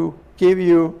like to give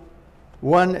you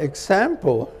one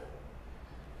example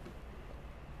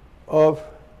of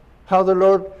how the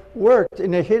Lord worked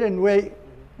in a hidden way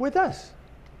with us.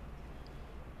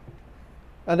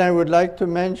 And I would like to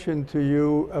mention to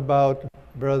you about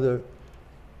Brother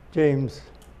James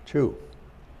Chu.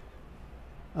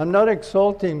 I'm not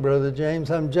exalting Brother James,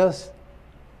 I'm just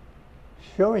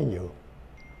showing you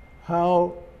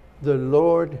how the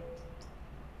Lord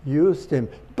used him,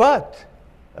 but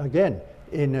again,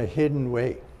 in a hidden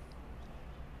way.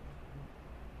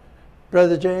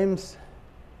 Brother James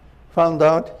found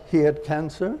out he had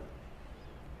cancer,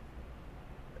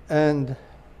 and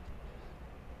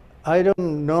I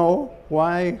don't know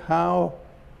why, how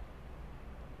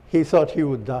he thought he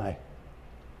would die.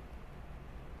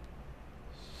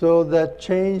 So that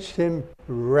changed him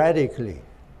radically.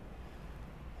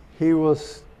 He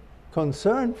was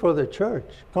concerned for the church,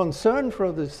 concerned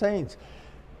for the saints.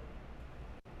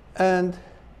 And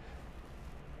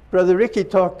Brother Ricky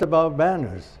talked about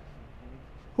banners.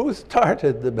 Who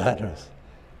started the banners?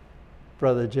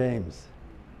 Brother James.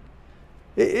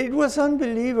 It was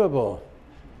unbelievable.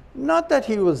 Not that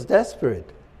he was desperate,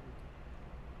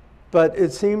 but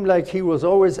it seemed like he was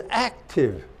always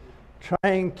active,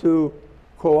 trying to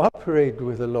cooperate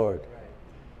with the Lord.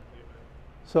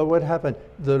 So what happened?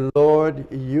 The Lord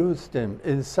used him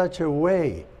in such a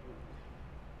way.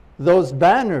 Those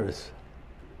banners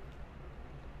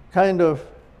kind of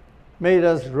made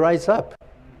us rise up.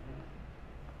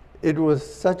 It was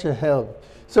such a help.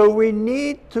 So we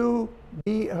need to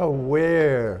be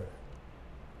aware.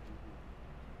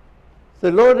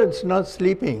 The Lord is not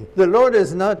sleeping. The Lord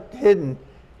is not hidden.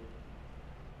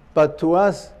 But to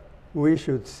us, we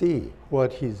should see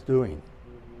what he's doing.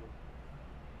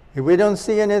 If we don't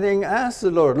see anything, ask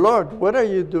the Lord, Lord, what are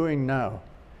you doing now?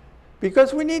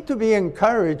 Because we need to be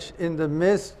encouraged in the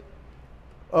midst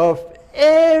of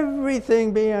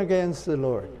everything being against the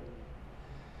Lord.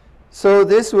 So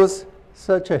this was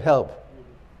such a help.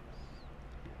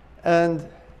 And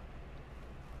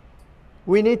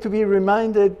we need to be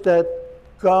reminded that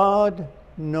God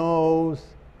knows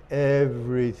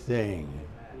everything.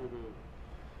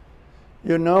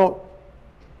 You know,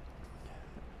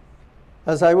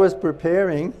 as I was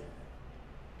preparing,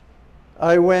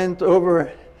 I went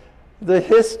over the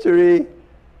history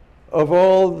of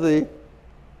all the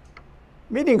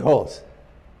meeting halls.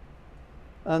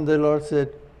 And the Lord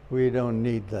said, we don't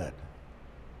need that.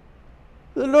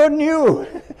 The Lord knew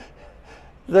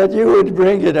that you would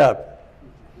bring it up.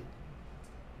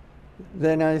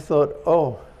 Then I thought,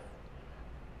 oh,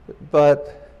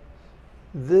 but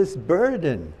this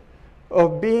burden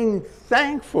of being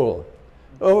thankful,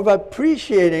 of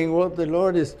appreciating what the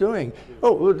Lord is doing.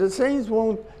 Oh, well, the saints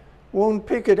won't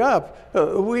pick it up.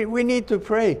 We need to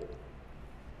pray.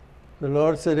 The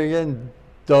Lord said again,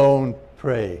 don't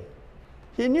pray.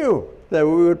 He knew that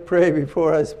we would pray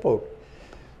before I spoke.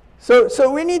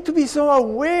 So we need to be so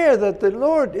aware that the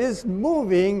Lord is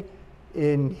moving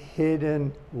in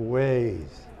hidden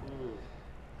ways.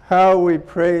 How we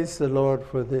praise the Lord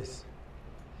for this.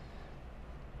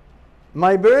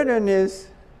 My burden is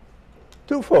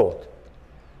twofold.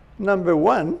 Number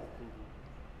one,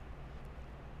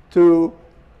 to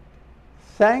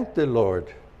thank the Lord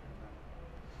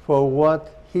for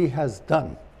what he has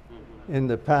done in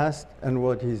the past and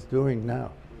what he's doing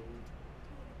now.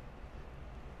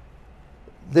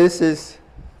 This is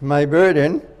my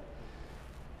burden,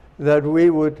 that we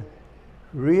would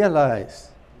realize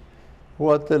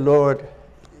what the Lord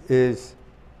is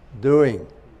doing.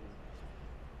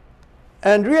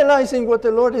 And realizing what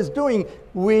the Lord is doing,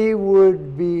 we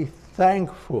would be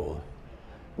thankful.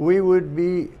 We would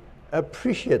be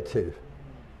appreciative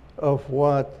of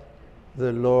what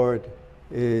the Lord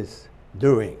is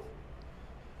doing.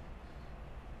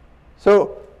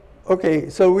 So, okay,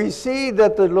 so we see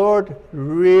that the Lord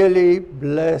really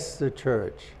blessed the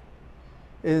church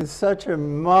in such a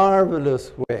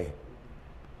marvelous way.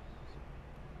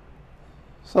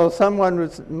 So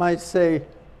someone might say,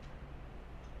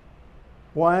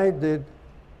 why did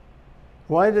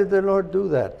the Lord do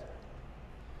that?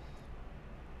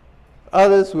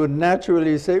 Others would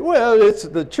naturally say, well, it's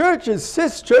the church is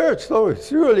his church, so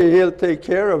surely he'll take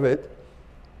care of it.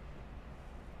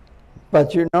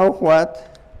 But you know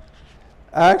what?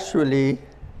 Actually,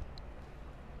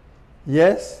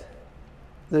 yes,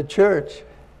 the church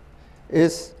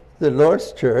is the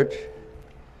Lord's church,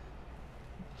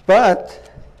 but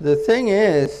the thing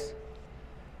is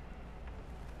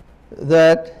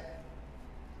that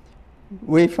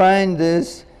we find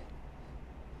this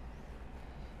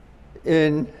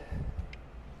in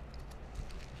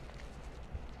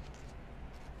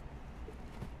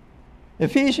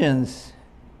Ephesians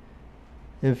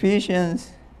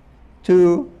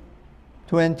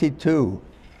 2:22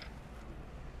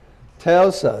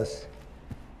 tells us,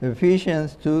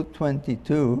 Ephesians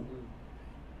 2:22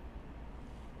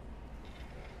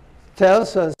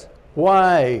 tells us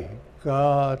why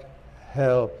God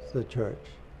helped the church.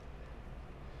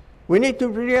 We need to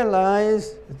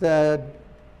realize that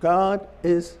God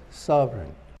is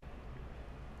sovereign.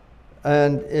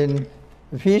 And in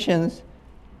Ephesians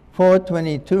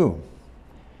 4:22,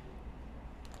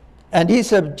 and he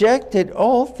subjected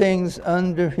all things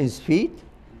under his feet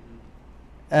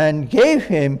and gave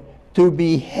him to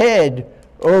be head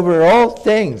over all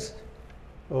things,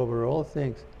 to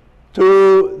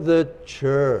the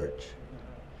church.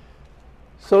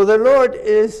 So the Lord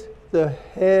is the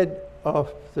head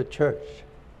of the church.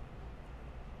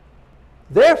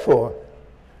 Therefore,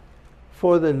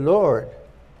 for the Lord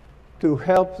to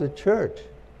help the church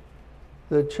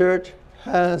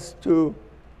has to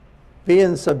be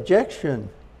in subjection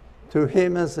to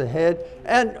him as the head,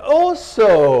 and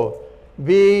also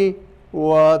be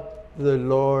what the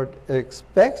Lord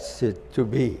expects it to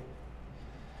be.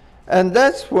 And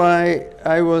that's why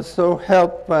I was so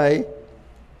helped by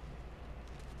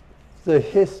the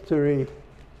history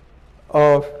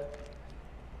of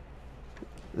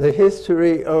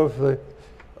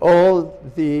all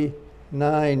the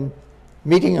 9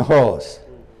 meeting halls.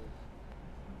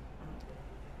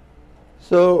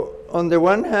 So on the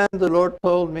one hand, the Lord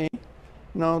told me,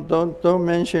 no, don't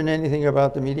mention anything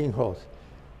about the meeting halls.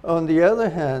 On the other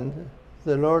hand,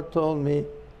 the Lord told me,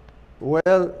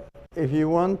 well, if you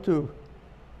want to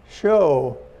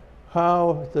show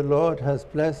how the Lord has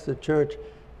blessed the church,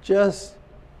 just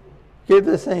give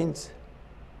the saints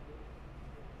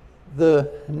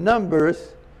the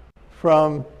numbers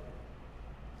from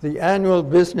the annual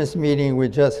business meeting we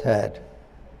just had.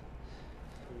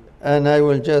 And I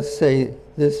will just say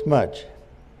this much.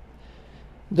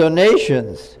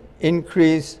 Donations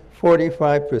increased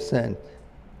 45%.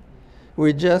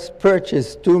 We just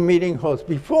purchased 2 meeting halls.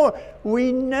 Before,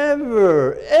 we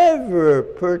never, ever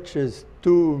purchased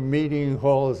 2 meeting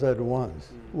halls at once.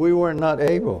 We were not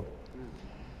able.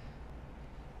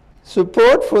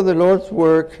 Support for the Lord's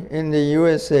work in the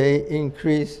USA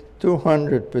increased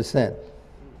 200%.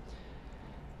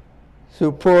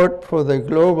 Support for the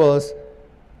global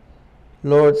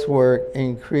Lord's work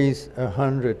increased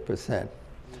 100%.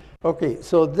 Okay,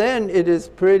 so then it is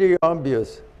pretty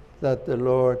obvious that the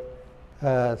Lord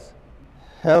has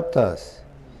helped us.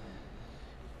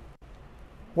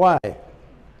 Why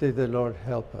did the Lord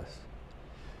help us?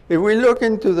 If we look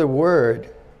into the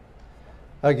Word,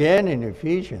 again in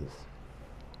Ephesians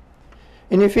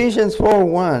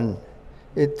 4:1,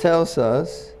 it tells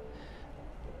us,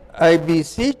 I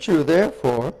beseech you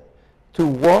therefore to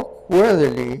walk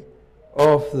worthily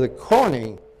of the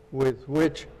calling with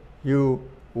which you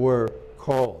were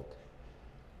called.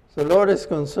 So the Lord is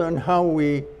concerned how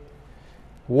we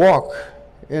walk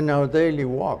in our daily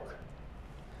walk.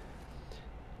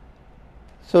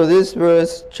 So this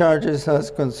verse charges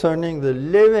us concerning the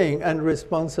living and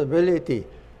responsibility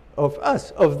of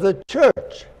us, of the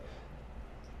church.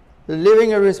 The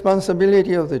living and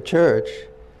responsibility of the church,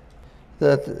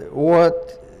 that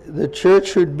what the church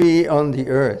should be on the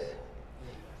earth,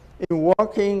 in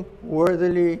walking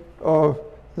worthily of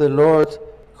the Lord's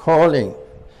calling,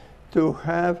 to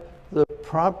have the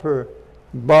proper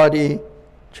body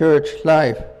church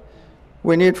life.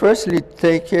 We need firstly to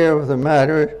take care of the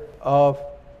matter of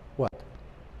what?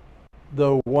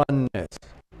 The oneness.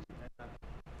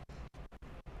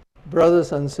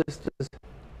 Brothers and sisters,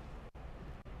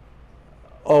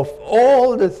 of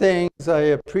all the things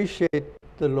I appreciate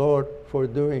the Lord for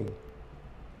doing,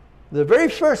 the very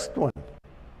first one,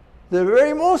 the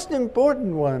very most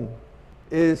important one,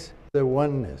 is the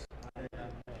oneness.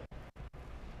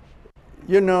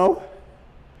 You know,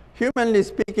 humanly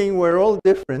speaking, we're all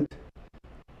different.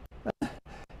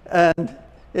 And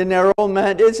in our own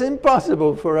man, it's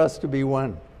impossible for us to be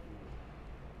one.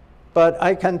 But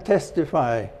I can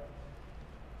testify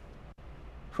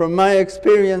from my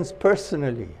experience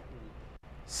personally,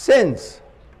 since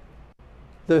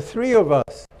the three of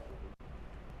us,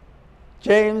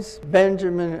 James,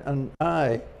 Benjamin, and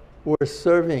I, were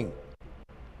serving,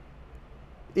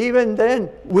 even then,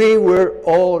 we were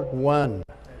all one.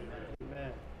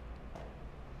 Amen.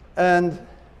 And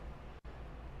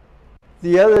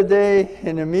the other day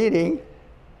in a meeting,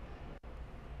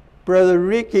 Brother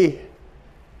Ricky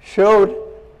showed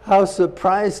how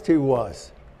surprised he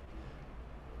was.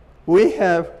 We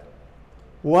have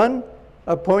one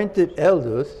appointed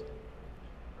elders,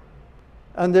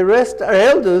 and the rest are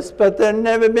elders, but they've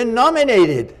never been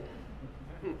nominated.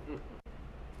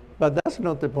 But that's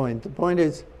not the point. The point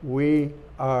is, we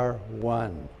are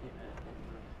one.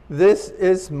 This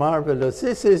is marvelous.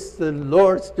 This is the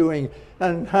Lord's doing,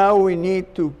 and how we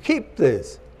need to keep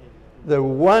this, the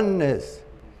oneness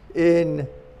in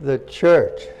the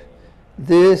church.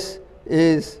 This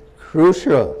is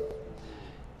crucial.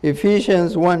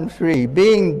 Ephesians 1:3,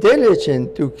 being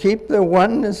diligent to keep the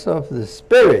oneness of the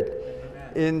Spirit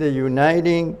in the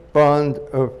uniting bond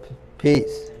of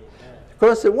peace.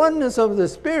 Because the oneness of the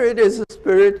Spirit is the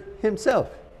Spirit Himself.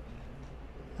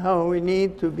 How we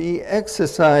need to be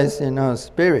exercised in our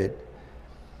spirit.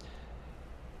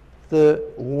 The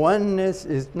oneness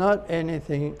is not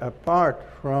anything apart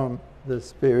from the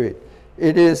Spirit.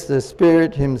 It is the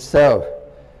Spirit Himself.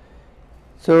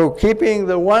 So keeping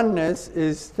the oneness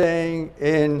is staying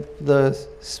in the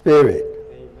Spirit.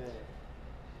 Amen.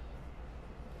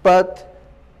 But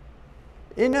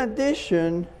in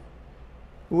addition,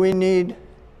 we need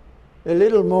a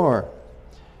little more.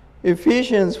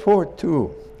 Ephesians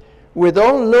 4:2, with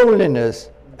all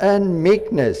lowliness and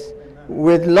meekness,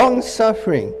 with long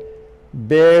suffering,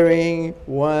 bearing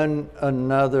one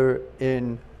another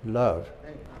in love.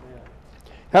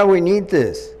 How we need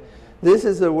this. This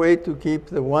is a way to keep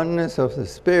the oneness of the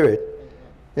Spirit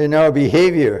in our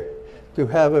behavior, to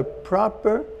have a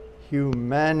proper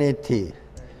humanity.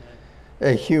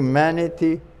 A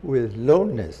humanity with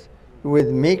lowness, with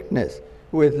meekness,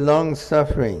 with long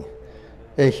suffering.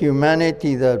 A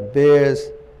humanity that bears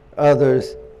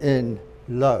others in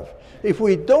love. If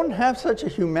we don't have such a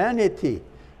humanity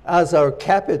as our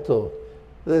capital,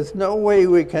 there's no way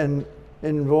we can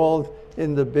involve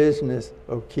in the business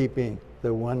of keeping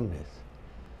the oneness.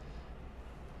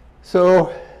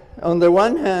 So, on the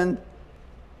one hand,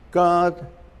 God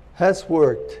has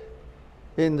worked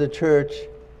in the church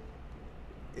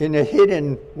in a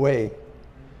hidden way.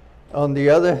 On the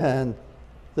other hand,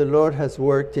 the Lord has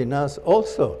worked in us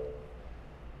also,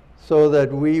 so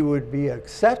that we would be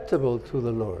acceptable to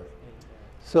the Lord,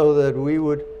 so that we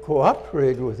would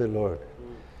cooperate with the Lord.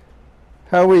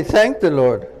 How we thank the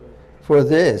Lord for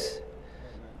this.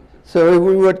 So if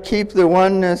we would keep the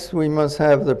oneness, we must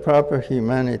have the proper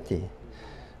humanity.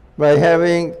 By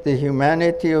having the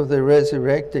humanity of the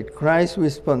resurrected Christ, we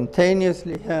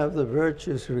spontaneously have the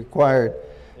virtues required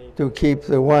to keep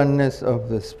the oneness of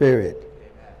the Spirit.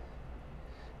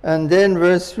 And then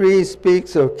verse 3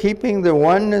 speaks of keeping the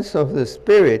oneness of the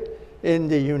Spirit in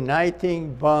the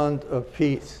uniting bond of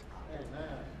peace. Amen.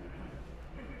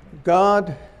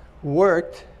 God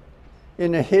worked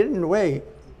in a hidden way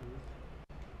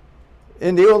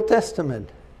in the Old Testament.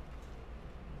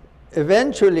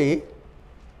 Eventually,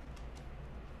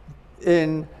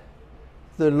 in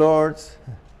the Lord's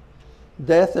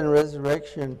death and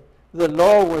resurrection, the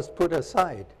law was put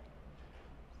aside.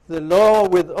 The law,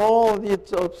 with all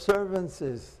its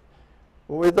observances,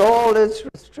 with all its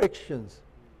restrictions,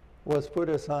 was put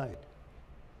aside.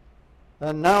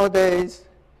 And nowadays,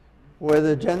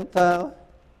 whether Gentile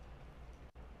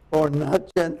or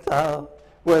not Gentile,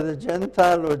 whether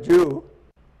Gentile or Jew,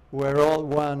 we're all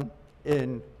one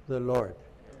in the Lord.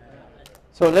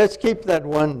 So let's keep that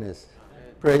oneness.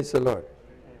 Praise the Lord.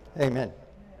 Amen.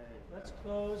 Let's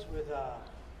close with a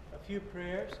few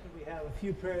prayers. We have a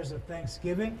few prayers of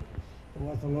thanksgiving for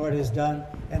what the Lord has done,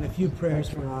 and a few prayers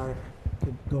for our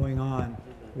going on,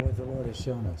 what the Lord has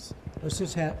shown us. Let's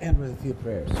just end with a few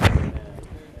prayers.